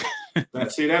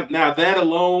 See that now? That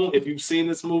alone, if you've seen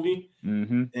this movie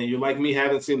and you're like me,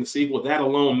 haven't seen the sequel, that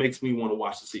alone makes me want to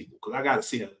watch the sequel because I got to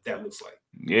see how that looks like.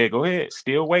 Yeah, go ahead.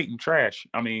 Still waiting. Trash.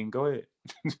 I mean, go ahead.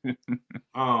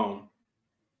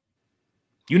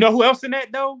 You know who else in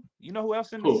that though? You know who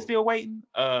else in Who? Still Waiting?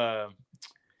 Damn.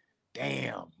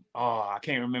 Oh, I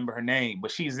can't remember her name,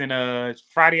 but she's in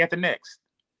Friday After Next.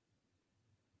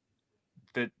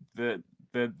 The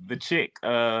chick,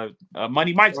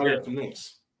 Money Mike's girl.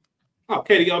 Oh,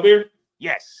 Katie Galbeer?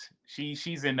 Yes.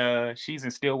 She's in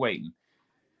Still Waiting.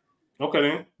 Okay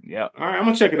then. Yeah. All right, I'm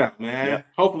gonna check it out, man. Yep.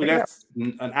 Hopefully that's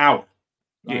an hour.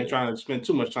 I ain't trying to spend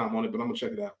too much time on it, but I'm gonna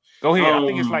check it out. Go ahead. I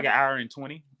think it's like an hour and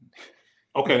 20.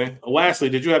 Okay then. Lastly,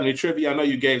 did you have any trivia? I know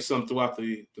you gave some throughout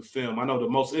the film. I know the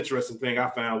most interesting thing I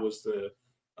found was the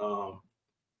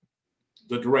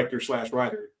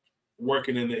director/writer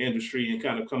working in the industry and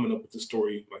kind of coming up with the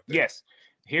story like that. Yes.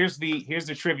 Here's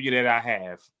the trivia that I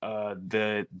have.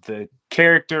 The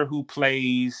character who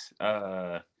plays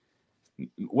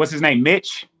what's his name?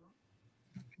 Mitch?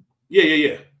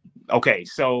 Yeah. Okay,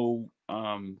 so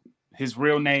his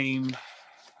real name,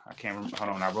 I can't remember. Hold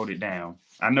on, I wrote it down.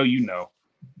 I know you know.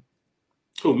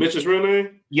 Who, Mitch's real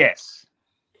name? Yes.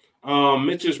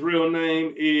 Mitch's real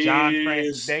name is John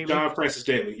Francis Daly. John Francis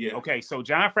Daly, yeah. Okay, so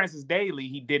John Francis Daly,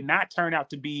 he did not turn out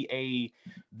to be a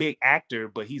big actor,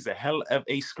 but he's a hell of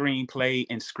a screenplay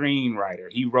and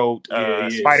screenwriter. He wrote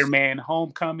Spider-Man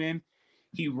Homecoming.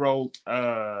 He wrote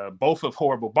both of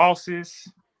Horrible Bosses.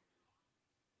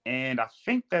 And I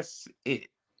think that's it.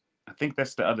 I think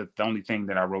that's the only thing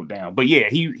that I wrote down. But yeah,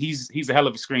 he's a hell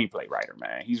of a screenplay writer,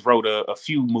 man. He's wrote a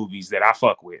few movies that I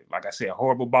fuck with. Like I said,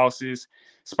 Horrible Bosses,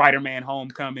 Spider-Man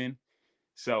Homecoming.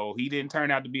 So he didn't turn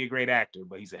out to be a great actor,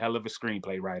 but he's a hell of a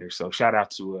screenplay writer. So shout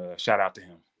out to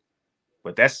him.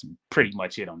 But that's pretty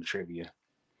much it on the trivia.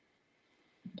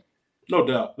 No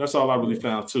doubt. That's all I really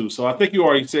found too. So I think you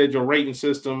already said your rating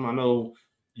system. I know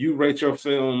you rate your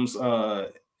films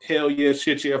hell yeah,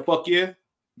 shit yeah, fuck yeah.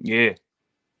 Yeah.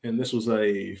 And this was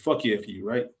a fuck yeah for you,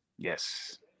 right?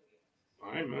 Yes.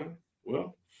 All right, man.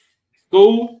 Well,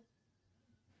 Skool.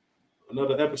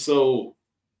 Another episode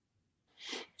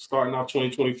starting off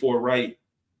 2024, right?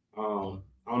 I don't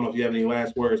know if you have any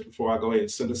last words before I go ahead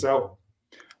and send us out.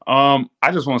 I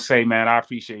just want to say, man, I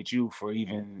appreciate you for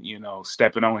even,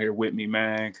 stepping on here with me,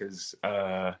 man, because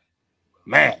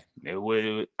man, it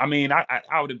would. I mean,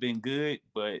 I would have been good,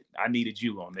 but I needed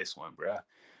you on this one, bro.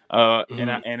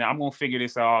 And I'm gonna figure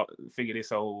this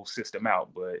whole system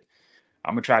out, but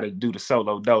I'm gonna try to do the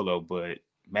solo dolo. But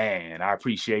man, I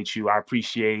appreciate you. I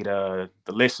appreciate the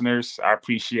listeners. I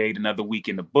appreciate another week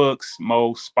in the books.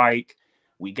 Mo, Spike,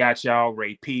 we got y'all.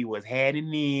 Ray P was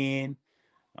heading in.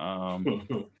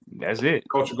 That's it.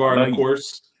 Culture Garden, of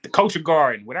course. The Culture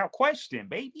Garden, without question,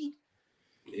 baby.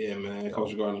 Yeah, man.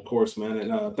 Culture Garden, of course, man.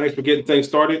 And thanks for getting things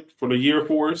started for the year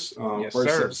for us. Yes,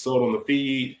 first sir. episode on the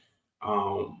feed.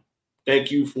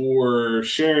 Thank you for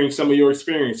sharing some of your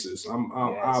experiences.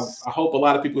 I hope a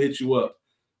lot of people hit you up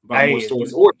about more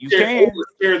stories, or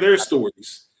share their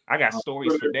stories. I got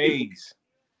stories for days.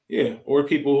 Yeah, or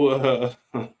people who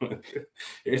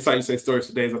it's like you say stories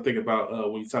for days. I think about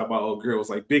when you talk about old girls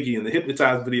like Biggie in the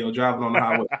Hypnotized video driving on the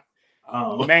highway.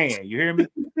 Man, you hear me?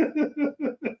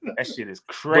 That shit is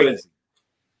crazy.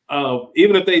 But,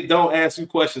 even if they don't ask you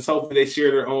questions, hopefully they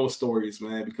share their own stories,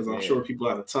 man, because I'm sure people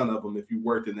have a ton of them. If you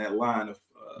worked in that line of,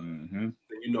 then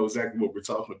you know exactly what we're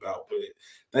talking about. But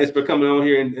thanks for coming on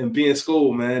here and being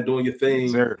Skool, man, doing your thing.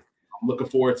 Yes, sir. I'm looking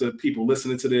forward to people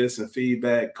listening to this and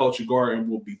feedback. Culture Garden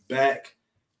will be back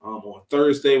on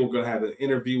Thursday. We're going to have an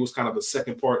interview. It's kind of the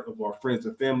second part of our friends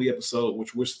and family episode,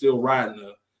 which we're still riding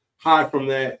a high from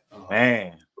that.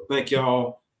 Man, thank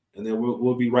y'all. And then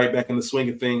we'll be right back in the swing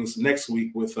of things next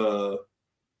week with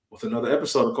another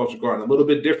episode of Culture Garden. A little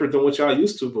bit different than what y'all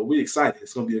used to, but we're excited.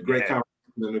 It's going to be a great conversation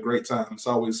and a great time. It's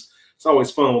always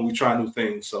fun when we try new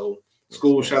things. So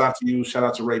Skool, shout out to you. Shout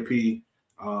out to Ray P.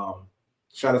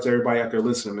 Shout out to everybody out there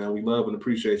listening, man. We love and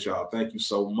appreciate y'all. Thank you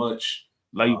so much.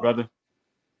 Love you, brother.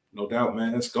 No doubt,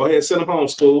 man. Let's go ahead and send them home,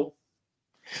 Skool.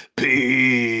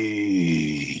 Peace.